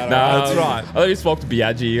argue with that. Nah, That's right. I let you spoke to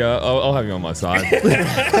Biaggi. I'll have you on my side. Hey,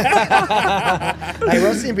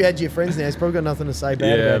 Rossi and Biaggi are friends now. He's probably got nothing to say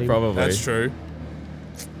bad yeah, about him. probably. That's true.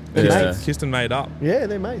 Yeah. mates. Kissed and made up. Yeah,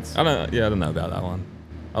 they're mates. I don't know about that one.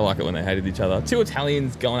 I like it when they hated each other. Two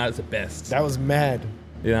Italians going at it the best. That was mad.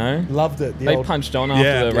 You know? Loved it. The They old, punched on Yeah.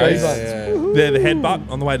 after the Yeah, race. They're the headbutt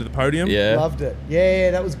on the way to the podium. Yeah. Loved it.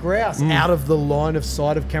 Yeah, that was grouse. Out of the line of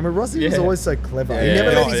sight of camera. Rossi was Yeah. always so clever. He Yeah.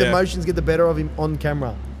 never let Oh, his yeah. emotions get the better of him on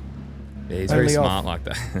camera. Yeah, he's very Only off. smart like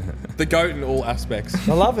that. The GOAT in all aspects.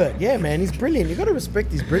 I love it. Yeah, man. He's brilliant. You've got to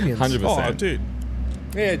respect his brilliance. 100%. Oh, dude.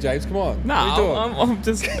 Yeah, James, come on. Nah, What are you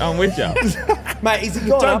doing? I'm with you. Mate, he's gone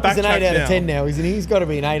Don't up as an 8 backtrack out of now. 10 now, isn't he? He's got to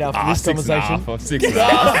be an 8 after this 6.5 conversation. or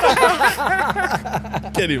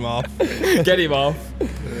 6.5. Get him off. Get him off.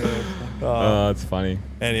 Oh, it's funny.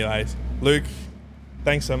 Anyways, Luke,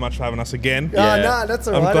 thanks so much for having us again. Oh, Yeah. no, that's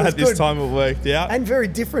all I'm right. glad It's this good. time it worked out. And very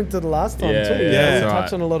different to the last time, Yeah, too. yeah, We that's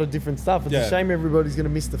touched right. on a lot of different stuff. It's Yeah. a shame everybody's going to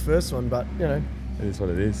miss the first one, but, It is what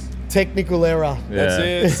it is. Technical error.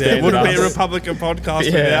 That's it. Yeah, it wouldn't be a Republica podcast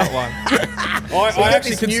without one. I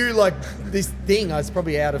actually this new this thing. It's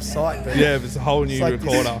probably out of sight. But Yeah, it's a whole new like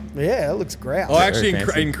recorder. yeah, it looks great. I actually Very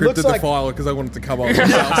fancy. encrypted Looks the like- file because I wanted to come up.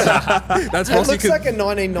 That's It looks like a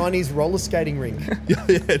 1990s roller skating rink. Yeah,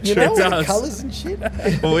 You true. know, It all the does. colours and shit.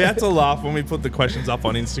 Well, we had to laugh when we put the questions up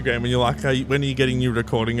on Instagram, and you're like, when are you getting new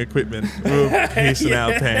recording equipment? We were pissing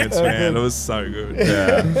our pants, man. It was so good.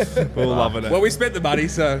 Yeah. We were loving it. Well, we spent the money,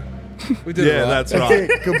 so we did it Yeah, right. that's right.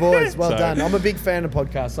 Good boys, well So- done. I'm a big fan of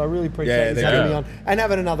podcasts, so I really appreciate Yeah, you they're having good. me on and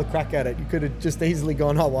having another crack at it. You could have just easily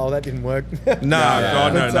gone, oh, well, that didn't work. No,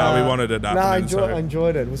 God, But, no, we wanted it No, happening. I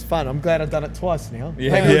enjoyed it. It was fun. I'm glad I've done it twice now.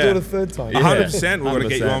 Yeah. Maybe I'll Yeah. do it a third time. 100%. We're going to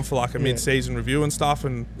get you 100%. on for like a mid-season review and stuff,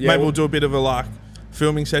 and Yeah, maybe we'll- we'll do a bit of a like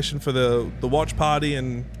filming session for the watch party,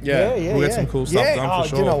 and Yeah. We'll get some cool stuff done for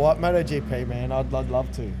Do you know sure. what? MotoGP, man. I'd love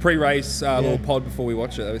to. Pre-race little pod before we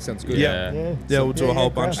watch it. That sounds good. Yeah. We'll do a whole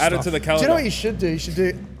bunch of Add it stuff. to the Do calendar. you know what you should do? You should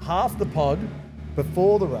do half the pod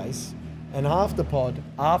before the race and half the pod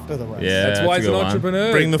after the race. Yeah. That's why a he's an good one.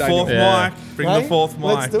 entrepreneur. Bring the Daniel. fourth Yeah. mic. Bring Hey, the fourth mic.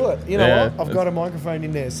 Let's do it. You know Yeah. what? I've got a microphone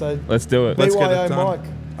in there, so Let's do it. Let's get BYO it done. mic.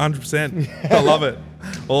 100%. I love it.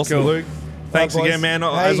 Awesome, Cool. Luke. Thanks boys. again, man.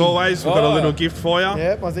 Hey. As always, we've got a little gift for you.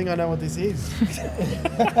 Yep, I think I know what this is.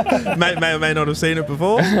 May or may not have seen it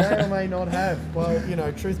before. May or may not have. Well, you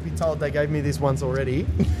know, truth be told, they gave me this once already,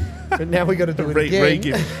 but now we got to do it again.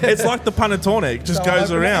 Re-gift. It's like the panettone. It just So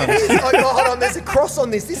goes I- around. It is. Oh, hold on, there's a cross on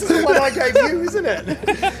this. This is the one I gave you, isn't it?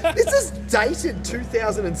 This is dated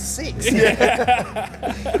 2006.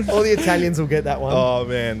 All the Italians will get that one. Oh,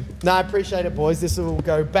 man. No, I appreciate it, boys. This will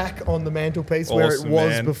go back on the mantelpiece where it Awesome, was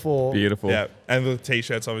man. before. Beautiful. Yeah. And the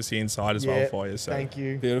T-shirts obviously inside as well Yeah, for you. So. thank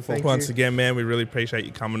you. Beautiful. Thank Once you. again, man, we really appreciate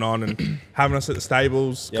you coming on and having us at the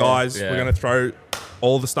stables. Yeah. Guys, Yeah. we're going to throw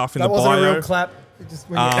all the stuff in That the wasn't a bio. real clap. It just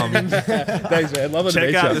when Thanks, man. Love it.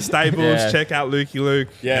 Check out the stables. Yeah. Check out Lukey Luke.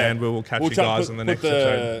 Yeah. And we will catch We'll you try- guys put- in the put next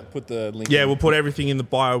episode. Put the link. Yeah, in. we'll put everything in the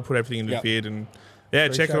bio. We'll put everything in the Yep. feed. And yeah,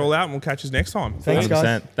 check it Appreciate all it. out and we'll catch you next time. Thanks, guys.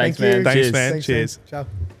 100%. Thanks, Thank you. man. Thanks, Cheers. man. Thanks, Cheers. Ciao.